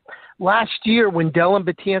saw him last year when Dellin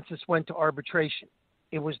Betances went to arbitration.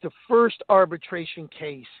 It was the first arbitration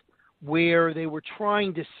case where they were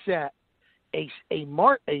trying to set a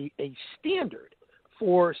standard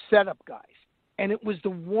for setup guys. And it was the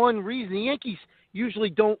one reason.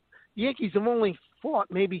 The Yankees have only fought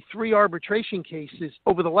maybe 3 arbitration cases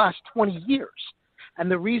over the last 20 years. And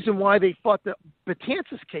the reason why they fought the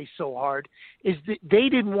Betances case so hard is that they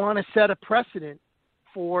didn't want to set a precedent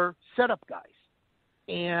for setup guys.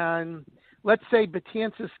 And let's say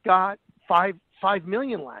Betances got $5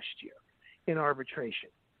 million last year in arbitration.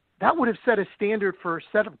 That would have set a standard for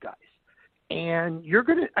setup guys. And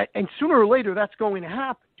and sooner or later that's going to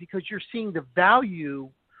happen because you're seeing the value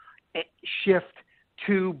shift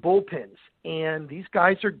to bullpens and these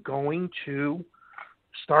guys are going to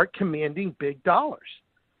start commanding big dollars,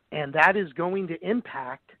 and that is going to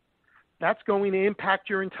impact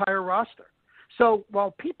your entire roster. So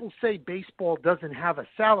while people say baseball doesn't have a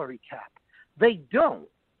salary cap, they don't,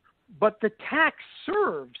 but the tax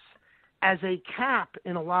serves as a cap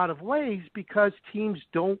in a lot of ways because teams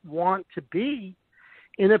don't want to be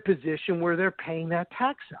in a position where they're paying that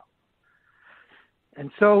tax out.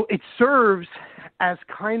 And so it serves as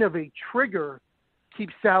kind of a trigger, keep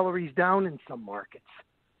salaries down in some markets.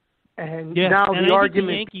 And now the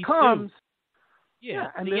argument becomes,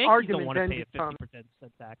 and the argument then becomes,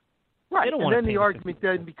 tax. Right, and then the argument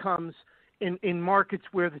then becomes, in markets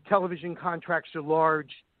where the television contracts are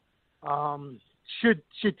large, should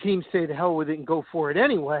teams say the hell with it and go for it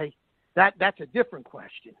anyway? That's a different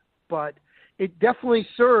question. But it definitely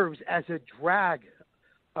serves as a drag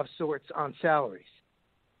of sorts on salaries.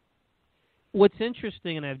 What's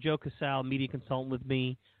interesting, and I have Joe Casale, media consultant, with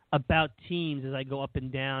me about teams as I go up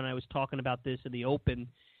and down. I was talking about this in the Open.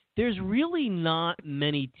 There's really not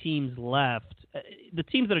many teams left. The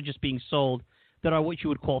teams that are just being sold that are what you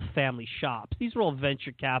would call family shops. These are all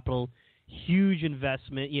venture capital, huge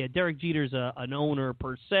investment. Yeah, Derek Jeter's an owner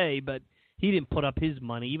per se, but he didn't put up his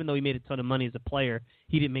money. Even though he made a ton of money as a player,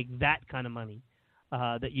 he didn't make that kind of money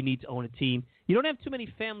that you need to own a team. You don't have too many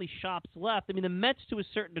family shops left. I mean, the Mets to a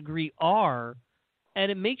certain degree are, and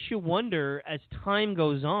it makes you wonder as time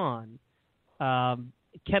goes on,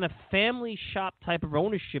 can a family shop type of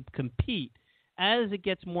ownership compete as it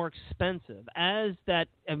gets more expensive?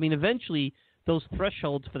 Eventually those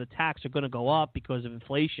thresholds for the tax are going to go up because of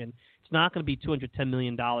inflation. It's not going to be $210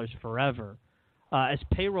 million forever. As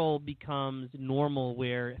payroll becomes normal,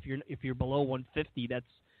 where if you're below 150, that's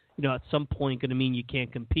at some point going to mean you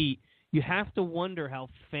can't compete. You have to wonder how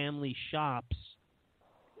family shops,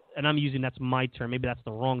 and I'm using that's my term, maybe that's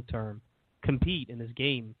the wrong term, compete in this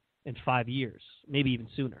game in 5 years, maybe even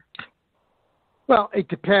sooner. Well, it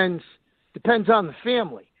depends on the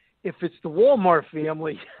family. If it's the Walmart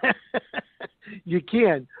family, you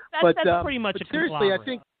can. That's pretty much a seriously,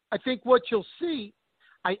 I think what you'll see,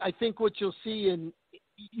 and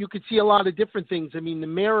you could see a lot of different things. I mean, the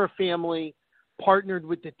Mara family partnered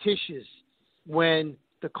with the Tisches when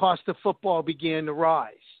the cost of football began to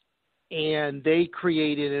rise, and they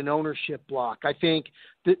created an ownership block. I think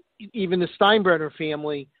that even the Steinbrenner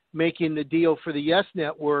family making the deal for the Yes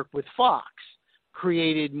Network with Fox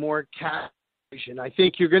created more cash. I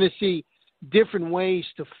think you're going to see different ways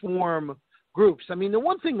to form groups. I mean, the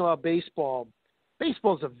one thing about baseball is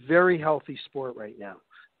a very healthy sport right now.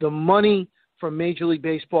 The money from Major League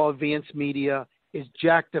Baseball advanced media is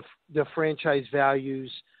jacked the franchise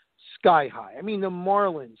values sky high. I mean, the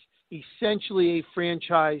Marlins, essentially a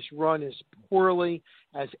franchise run as poorly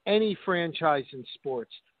as any franchise in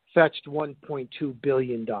sports, fetched $1.2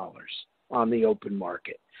 billion on the open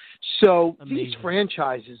market. So amazing. These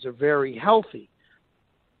franchises are very healthy.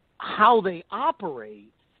 How they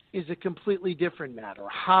operate is a completely different matter.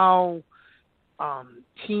 How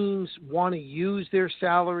teams want to use their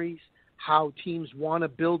salaries, how teams want to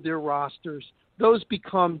build their rosters, those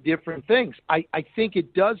become different things. I think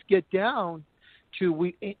it does get down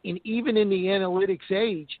to, even in the analytics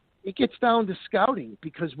age, it gets down to scouting,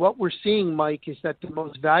 because what we're seeing, Mike, is that the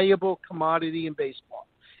most valuable commodity in baseball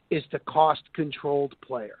is the cost-controlled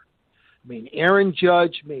player. I mean, Aaron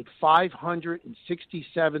Judge made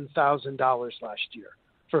 $567,000 last year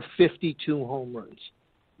for 52 home runs.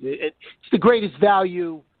 It's the greatest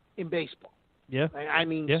value in baseball. Yeah. I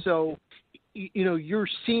mean, so, you're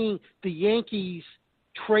seeing the Yankees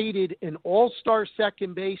traded an all-star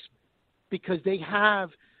second baseman because they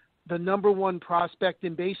have the number one prospect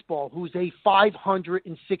in baseball who's a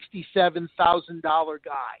 $567,000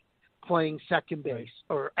 guy playing second base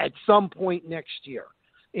or at some point next year.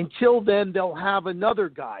 Until then, they'll have another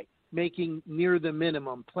guy making near the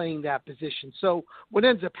minimum playing that position. So what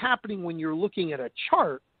ends up happening when you're looking at a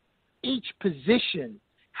chart, each position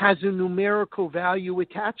has a numerical value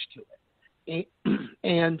attached to it.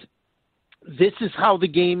 And this is how the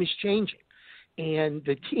game is changing. And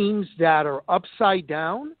the teams that are upside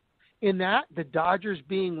down in that, the Dodgers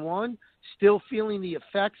being one, still feeling the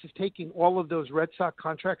effects of taking all of those Red Sox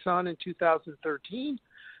contracts on in 2013,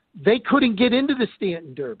 they couldn't get into the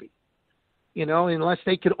Stanton Derby, unless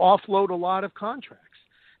they could offload a lot of contracts.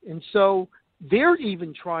 And so they're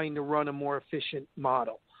even trying to run a more efficient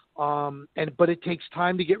model. But it takes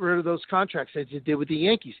time to get rid of those contracts, as it did with the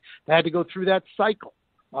Yankees. They had to go through that cycle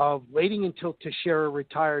of waiting until Teixeira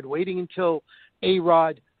retired, waiting until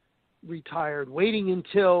A-Rod retired, waiting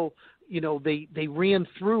until, they ran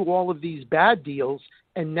through all of these bad deals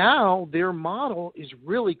And now their model is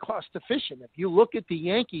really cost efficient. If you look at the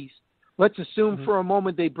Yankees, let's assume for a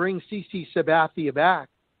moment they bring CC Sabathia back.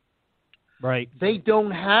 Right. They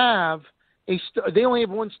don't have they only have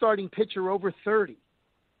one starting pitcher over 30.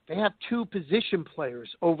 They have two position players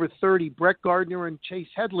over 30, Brett Gardner and Chase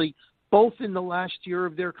Headley, both in the last year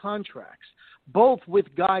of their contracts, both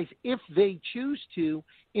with guys, if they choose to,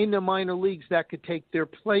 in the minor leagues that could take their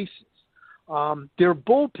places. Their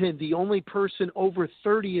bullpen, the only person over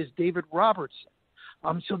 30 is David Robertson.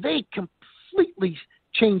 So they completely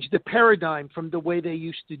changed the paradigm from the way they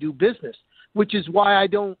used to do business, which is why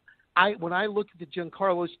when I look at the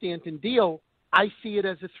Giancarlo Stanton deal, I see it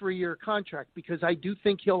as a 3-year contract because I do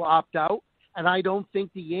think he'll opt out, and I don't think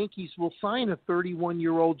the Yankees will sign a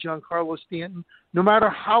 31-year-old Giancarlo Stanton no matter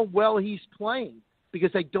how well he's playing,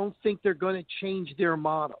 because I don't think they're going to change their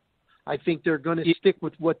model. I think they're going to stick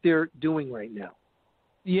with what they're doing right now.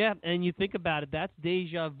 Yeah, and you think about it, that's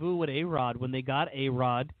deja vu with A-Rod. When they got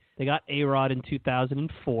A-Rod, in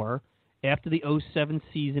 2004. After the 2007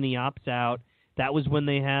 season, he opts out. That was when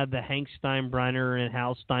they had the Hank Steinbrenner and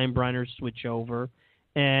Hal Steinbrenner switch over.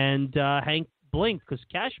 And Hank blinked because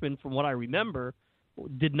Cashman, from what I remember,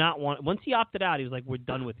 did not want – once he opted out, he was like, we're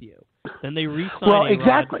done with you. Then they re-signed A-Rod.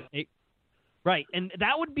 Exactly. Right, and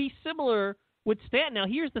that would be similar with Stanton. Now,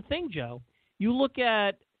 here's the thing, Joe. You look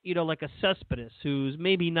at, like a Cespedes, who's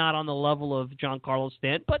maybe not on the level of Giancarlo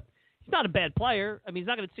Stanton, but he's not a bad player. I mean, he's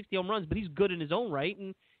not going to hit 60 home runs, but he's good in his own right.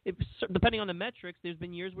 And depending on the metrics, there's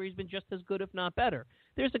been years where he's been just as good, if not better.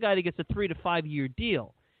 There's a guy that gets a 3 to 5 year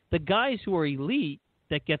deal. The guys who are elite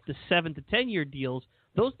that get the 7 to 10 year deals,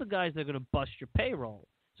 those are the guys that are going to bust your payroll.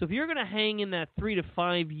 So if you're going to hang in that 3 to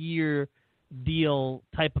 5 year deal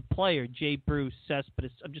type of player, Jay Bruce,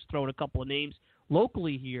 Cespedes, I'm just throwing a couple of names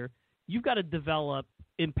locally here, you've got to develop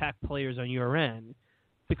impact players on your end,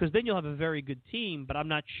 because then you'll have a very good team, but I'm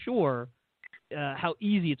not sure how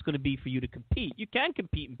easy it's going to be for you to compete. You can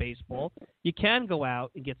compete in baseball. You can go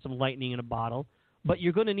out and get some lightning in a bottle, but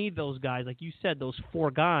you're going to need those guys, like you said, those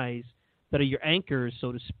 4 guys that are your anchors,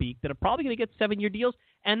 so to speak, that are probably going to get 7-year deals.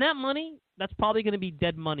 And that money, that's probably going to be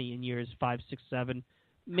dead money in years 5, 6, 7.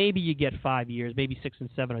 Maybe you get 5 years, maybe 6 and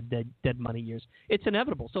 7 are dead money years. It's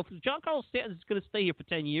inevitable. So if Giancarlo Stanton is going to stay here for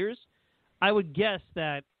 10 years, I would guess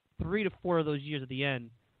that 3 to 4 of those years at the end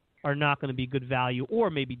are not going to be good value or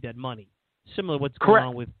maybe dead money. Similar to what's going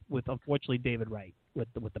on with unfortunately David Wright with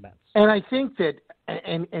the Mets. And I think that,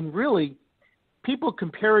 and really, people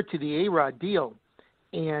compare it to the A-Rod deal,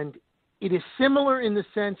 and it is similar in the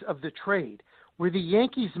sense of the trade. Where the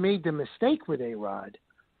Yankees made the mistake with A-Rod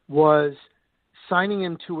was signing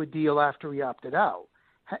him to a deal after he opted out.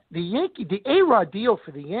 The A-Rod deal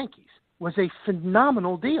for the Yankees was a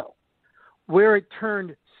phenomenal deal. Where it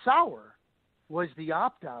turned sour was the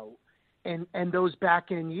opt-out and those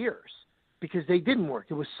back-end years, because they didn't work.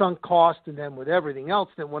 It was sunk cost, and then with everything else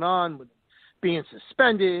that went on, with being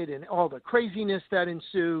suspended and all the craziness that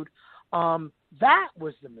ensued, that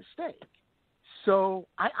was the mistake. So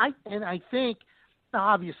I think,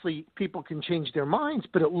 obviously, people can change their minds,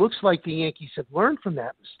 but it looks like the Yankees have learned from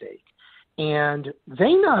that mistake. And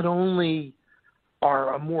they not only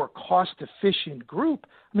are a more cost-efficient group,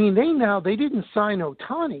 I mean, they didn't sign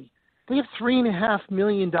Ohtani. They have $3.5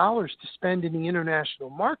 million to spend in the international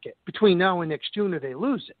market between now and next June, or they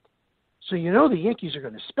lose it. So the Yankees are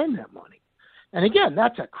going to spend that money. And again,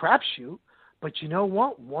 that's a crapshoot. But you know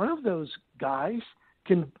what? One of those guys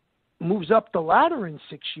moves up the ladder in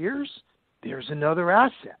 6 years. There's another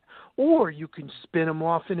asset. Or you can spin them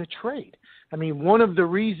off in a trade. I mean, one of the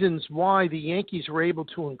reasons why the Yankees were able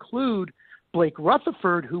to include Blake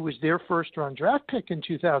Rutherford, who was their first-round draft pick in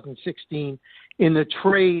 2016, in the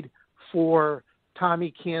trade for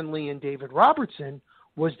Tommy Canley and David Robertson,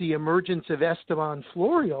 was the emergence of Esteban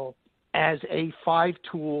Florial as a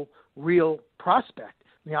 5-tool real prospect.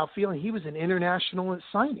 Now, feeling he was an international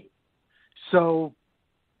signing. So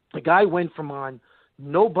the guy went from on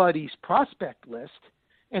nobody's prospect list,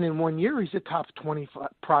 and in 1 year he's a top 20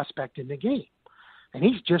 prospect in the game. And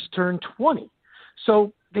he's just turned 20.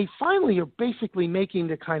 So they finally are basically making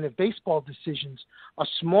the kind of baseball decisions a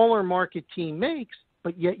smaller market team makes,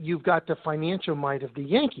 but yet you've got the financial might of the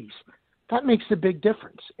Yankees. That makes a big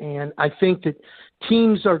difference. And I think that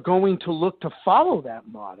teams are going to look to follow that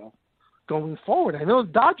model going forward. I know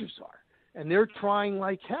the Dodgers are, and they're trying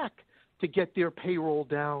like heck to get their payroll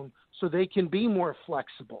down so they can be more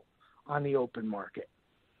flexible on the open market.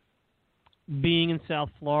 Being in South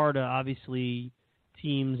Florida, obviously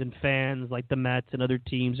teams and fans like the Mets and other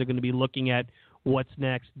teams are going to be looking at what's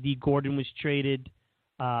next. D. Gordon was traded.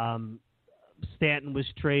 Stanton was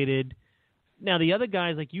traded. Now, the other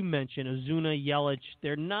guys, like you mentioned, Ozuna, Yelich,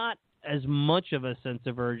 they're not as much of a sense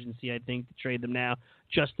of urgency, I think, to trade them now.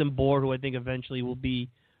 Justin Bour, who I think eventually will be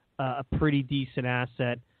a pretty decent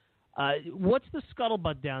asset. What's the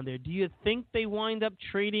scuttlebutt down there? Do you think they wind up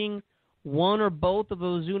trading one or both of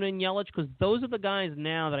Ozuna and Yelich? Because those are the guys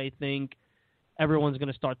now that I think everyone's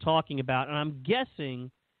going to start talking about. And I'm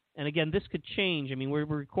guessing, and again, this could change. I mean, we're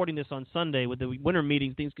recording this on Sunday. With the winter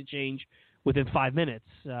meetings, things could change within 5 minutes.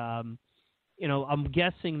 I'm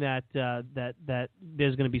guessing that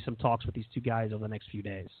there's going to be some talks with these two guys over the next few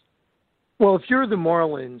days. Well, if you're the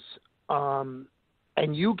Marlins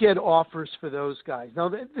and you get offers for those guys, now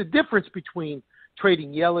the difference between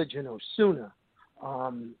trading Yelich and Ozuna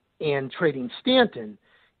and trading Stanton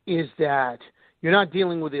is that you're not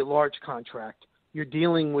dealing with a large contract. You're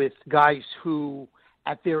dealing with guys who,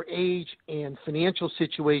 at their age and financial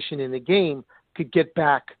situation in the game, could get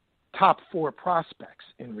back top 4 prospects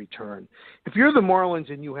in return. If you're the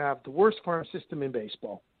Marlins and you have the worst farm system in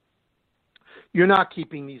baseball, you're not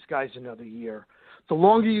keeping these guys another year. The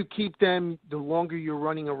longer you keep them, the longer you're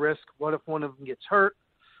running a risk. What if one of them gets hurt?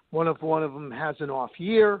 What if one of them has an off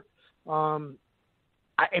year?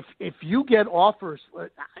 If you get offers,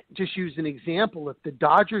 just use an example, if the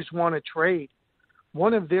Dodgers want to trade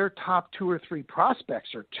one of their top 2 or 3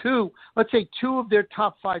 prospects, or let's say 2 of their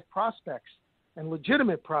top 5 prospects and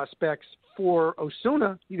legitimate prospects for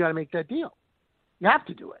Ozuna, you got to make that deal. You have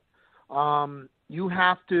to do it. You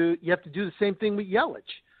have to do the same thing with Yelich.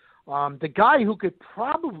 The guy who could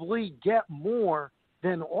probably get more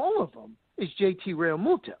than all of them is JT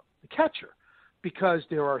Realmuto, the catcher, because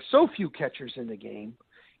there are so few catchers in the game.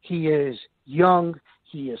 He is young.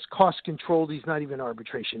 He is cost-controlled. He's not even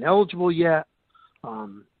arbitration eligible yet.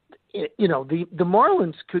 The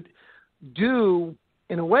Marlins could do,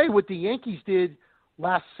 in a way, what the Yankees did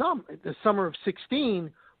last summer, the summer of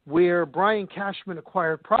 2016, where Brian Cashman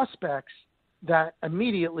acquired prospects that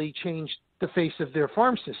immediately changed the face of their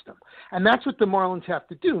farm system. And that's what the Marlins have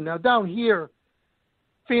to do. Now, down here,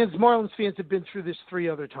 Marlins fans have been through this 3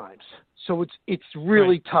 other times. So it's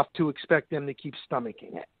really tough to expect them to keep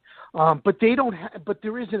stomaching it. But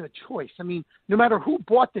there isn't a choice. I mean, no matter who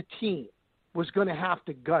bought the team was going to have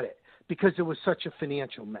to gut it because it was such a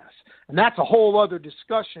financial mess. And that's a whole other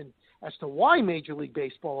discussion as to why Major League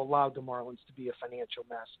Baseball allowed the Marlins to be a financial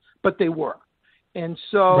mess. But they were. And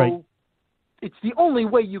so it's the only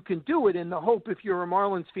way you can do it. And the hope, if you're a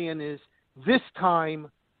Marlins fan, is this time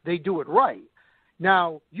they do it right.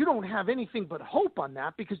 Now, you don't have anything but hope on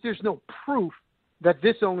that because there's no proof that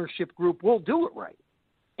this ownership group will do it right.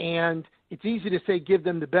 And it's easy to say give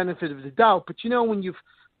them the benefit of the doubt, but when you've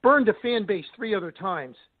burned a fan base 3 other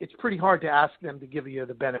times, it's pretty hard to ask them to give you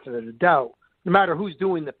the benefit of the doubt, no matter who's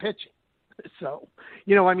doing the pitching. So,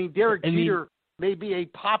 Derek Jeter may be a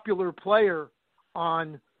popular player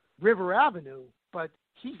on River Avenue, but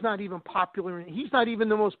he's not even popular. He's not even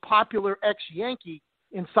the most popular ex-Yankee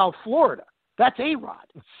in South Florida. That's A-Rod.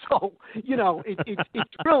 So, it's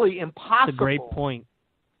really impossible. That's a great point.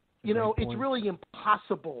 It's really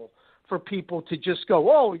impossible for people to just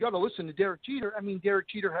go, oh, we got to listen to Derek Jeter. I mean, Derek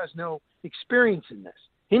Jeter has no experience in this.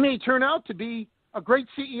 He may turn out to be a great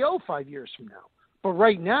CEO 5 years from now. But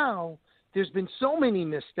right now, there's been so many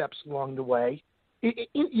missteps along the way.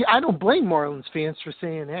 I don't blame Marlins fans for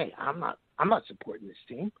saying, hey, I'm not supporting this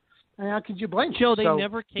team. And how could you blame Joe, them? They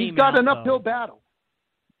never came He's got out, an uphill battle.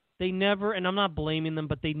 They never, and I'm not blaming them,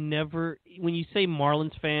 but they never, when you say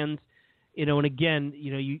Marlins fans, and again,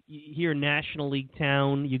 you hear National League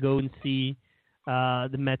town, you go and see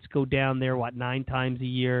the Mets go down there, 9 times a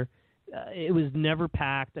year. It was never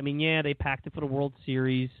packed. I mean, they packed it for the World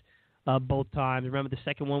Series both times. Remember, the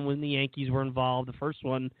second one when the Yankees were involved. The first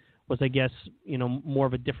one was, I guess, more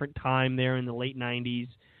of a different time there in the late 90s.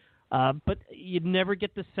 But you'd never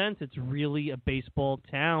get the sense it's really a baseball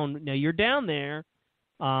town. Now, you're down there.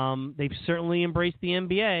 They've certainly embraced the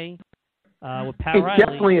NBA. With Pat Riley,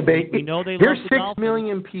 definitely a we know they There's love the 6 Dolphins.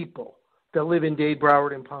 million people that live in Dade,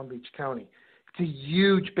 Broward, and Palm Beach County. It's a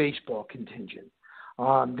huge baseball contingent.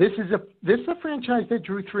 This is a franchise that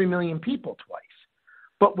drew 3 million people twice.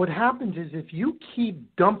 But what happens is if you keep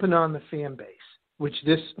dumping on the fan base, which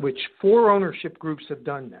 4 ownership groups have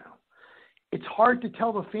done now, it's hard to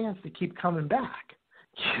tell the fans to keep coming back.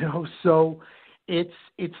 So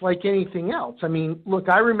it's like anything else. I mean, look,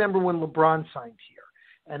 I remember when LeBron signed here.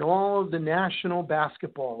 And all of the national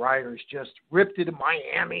basketball writers just ripped it in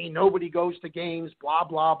Miami. Nobody goes to games, blah,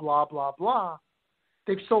 blah, blah, blah, blah.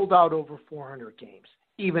 They've sold out over 400 games,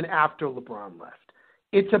 even after LeBron left.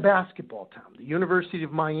 It's a basketball town. The University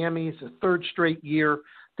of Miami is the 3rd straight year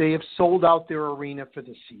they have sold out their arena for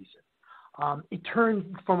the season. It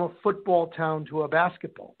turned from a football town to a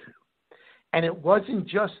basketball town. And it wasn't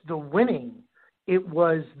just the winning, it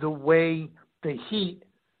was the way the Heat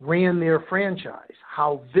ran their franchise,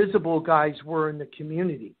 how visible guys were in the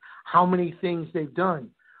community, how many things they've done.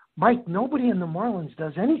 Mike, nobody in the Marlins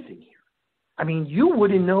does anything here. I mean, you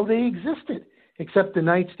wouldn't know they existed, except the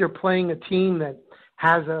nights they're playing a team that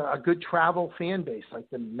has a good travel fan base, like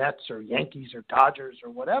the Mets or Yankees or Dodgers or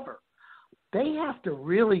whatever. They have to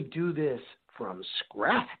really do this from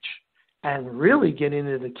scratch and really get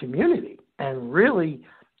into the community and really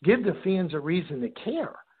give the fans a reason to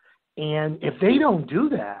care. And if they don't do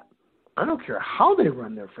that, I don't care how they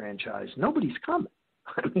run their franchise, nobody's coming.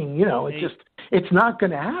 I mean, it's not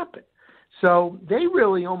going to happen. So they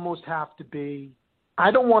really almost have to be, I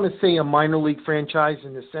don't want to say a minor league franchise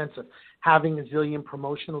in the sense of having a zillion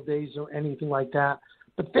promotional days or anything like that,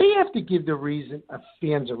 but they have to give the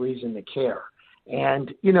fans a reason to care.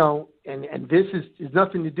 And, and this is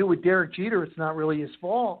nothing to do with Derek Jeter. It's not really his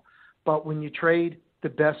fault. But when you trade the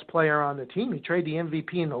best player on the team, you trade the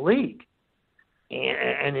MVP in the league,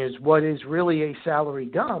 and is what is really a salary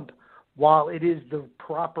dump, while it is the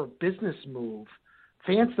proper business move,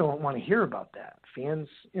 fans don't want to hear about that. Fans,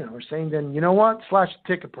 are saying then, you know what, slash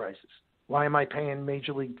the ticket prices. Why am I paying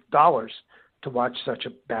major league dollars to watch such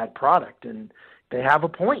a bad product? And they have a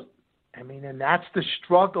point. I mean, and that's the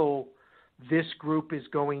struggle this group is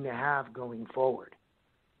going to have going forward.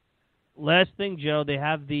 Last thing, Joe, they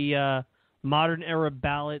have the modern era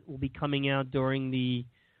ballot will be coming out during the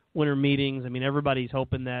winter meetings. I mean, everybody's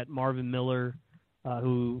hoping that Marvin Miller,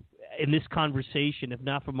 who in this conversation, if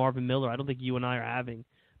not for Marvin Miller, I don't think you and I are having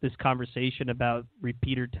this conversation about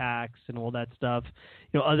repeater tax and all that stuff.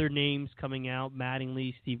 Other names coming out,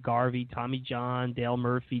 Mattingly, Steve Garvey, Tommy John, Dale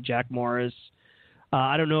Murphy, Jack Morris.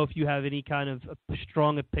 I don't know if you have any kind of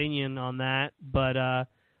strong opinion on that, but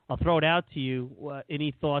I'll throw it out to you.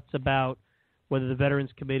 Any thoughts about whether the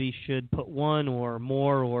Veterans Committee should put one or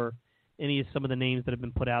more, or any of some of the names that have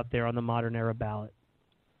been put out there on the modern era ballot?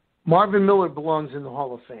 Marvin Miller belongs in the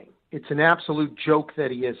Hall of Fame. It's an absolute joke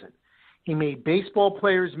that he isn't. He made baseball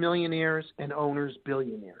players millionaires and owners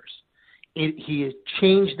billionaires. He has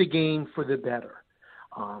changed the game for the better.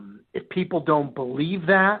 If people don't believe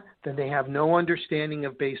that, then they have no understanding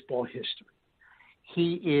of baseball history.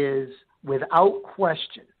 He is, without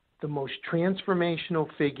question, the most transformational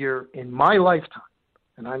figure in my lifetime,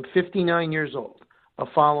 and I'm 59 years old, of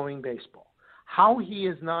following baseball. How he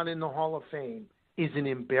is not in the Hall of Fame is an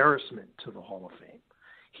embarrassment to the Hall of Fame.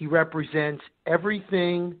 He represents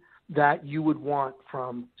everything that you would want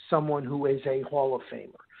from someone who is a Hall of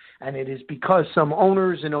Famer. And it is because some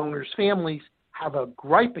owners and owners' families have a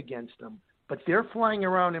gripe against them, but they're flying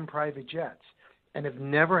around in private jets and have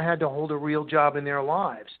never had to hold a real job in their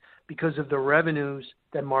lives because of the revenues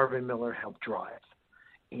that Marvin Miller helped drive.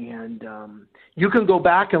 And you can go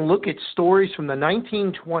back and look at stories from the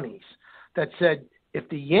 1920s that said, if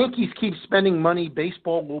the Yankees keep spending money,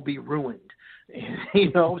 baseball will be ruined.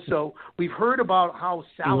 So we've heard about how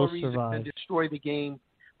salaries can destroy the game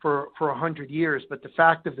for 100 years. But the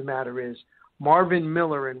fact of the matter is, Marvin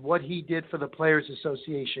Miller and what he did for the Players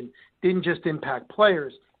Association didn't just impact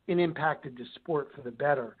players, it impacted the sport for the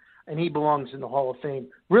better. And he belongs in the Hall of Fame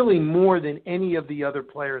really more than any of the other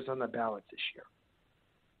players on the ballot this year.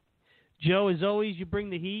 Joe, as always, you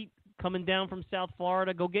bring the heat coming down from South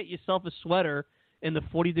Florida. Go get yourself a sweater in the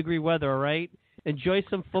 40-degree weather, all right? Enjoy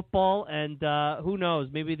some football, and who knows,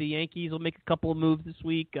 maybe the Yankees will make a couple of moves this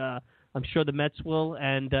week. I'm sure the Mets will,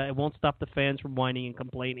 and it won't stop the fans from whining and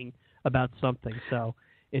complaining about something. So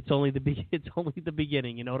it's only the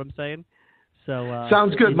beginning. You know what I'm saying? So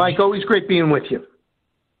sounds good, Mike. Always great being with you.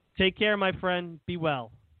 Take care, my friend. Be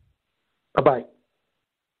well. Bye-bye.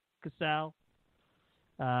 Casal.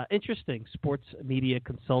 Interesting sports media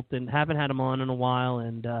consultant. Haven't had him on in a while,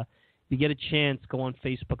 and if you get a chance, go on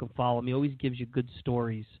Facebook and follow him. He always gives you good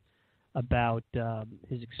stories about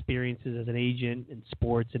his experiences as an agent in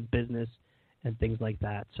sports and business and things like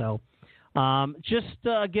that. So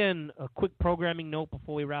again, a quick programming note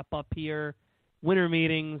before we wrap up here. Winter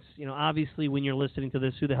meetings, obviously when you're listening to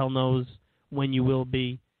this, who the hell knows when you will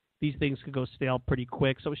be. These things could go stale pretty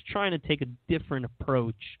quick. So I was trying to take a different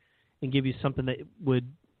approach and give you something that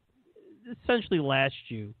would essentially last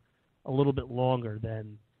you a little bit longer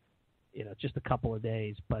than, just a couple of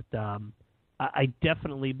days. But I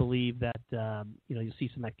definitely believe that, you'll see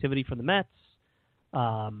some activity from the Mets,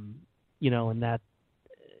 and that,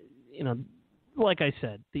 like I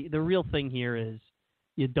said, the real thing here is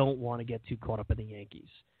you don't want to get too caught up in the Yankees.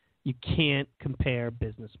 You can't compare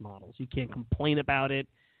business models. You can't complain about it.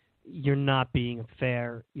 you're not being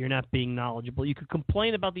fair. You're not being knowledgeable. You could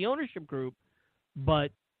complain about the ownership group,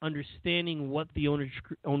 but understanding what the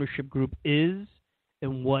ownership group is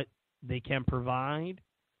and what they can provide,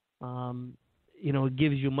 it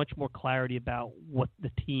gives you much more clarity about what the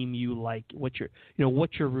team you like, what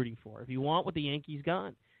you're rooting for. If you want what the Yankees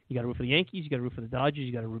got, you got to root for the Yankees, you got to root for the Dodgers,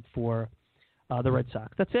 you got to root for the Red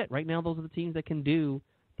Sox. That's it. Right now, those are the teams that can do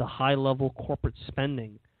the high-level corporate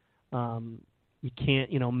spending. You can't,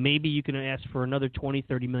 maybe you can ask for another $20,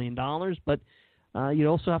 $30 million, but you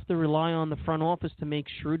also have to rely on the front office to make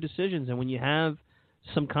shrewd decisions. And when you have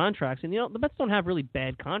some contracts, and the Mets don't have really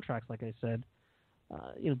bad contracts, like I said.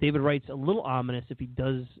 David Wright's a little ominous if he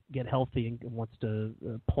does get healthy and wants to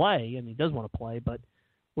play, and he does want to play, but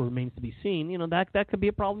what remains to be seen. That could be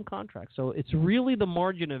a problem contract. So it's really the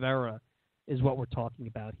margin of error is what we're talking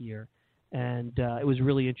about here. And it was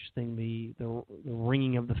really interesting, the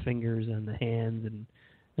wringing of the fingers and the hands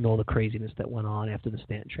and all the craziness that went on after the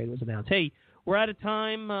Stanton trade was announced. Hey, we're out of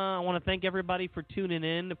time. I want to thank everybody for tuning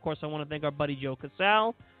in. Of course, I want to thank our buddy Joe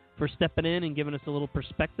Casal for stepping in and giving us a little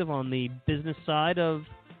perspective on the business side of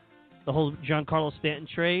the whole Giancarlo Stanton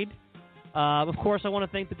trade. Of course, I want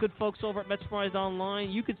to thank the good folks over at Metsmerized Online.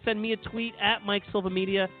 You could send me a tweet at Mike Silva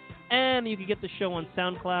Media, and you can get the show on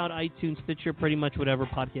SoundCloud, iTunes, Stitcher, pretty much whatever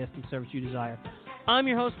podcasting service you desire. I'm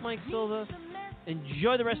your host, Mike Silva.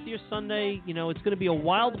 Enjoy the rest of your Sunday. It's going to be a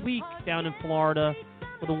wild week down in Florida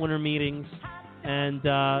for the winter meetings. And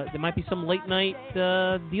there might be some late-night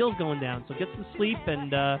deals going down. So get some sleep,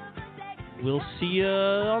 and we'll see you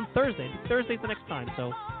on Thursday. Thursday's the next time,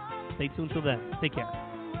 so stay tuned till then. Take care.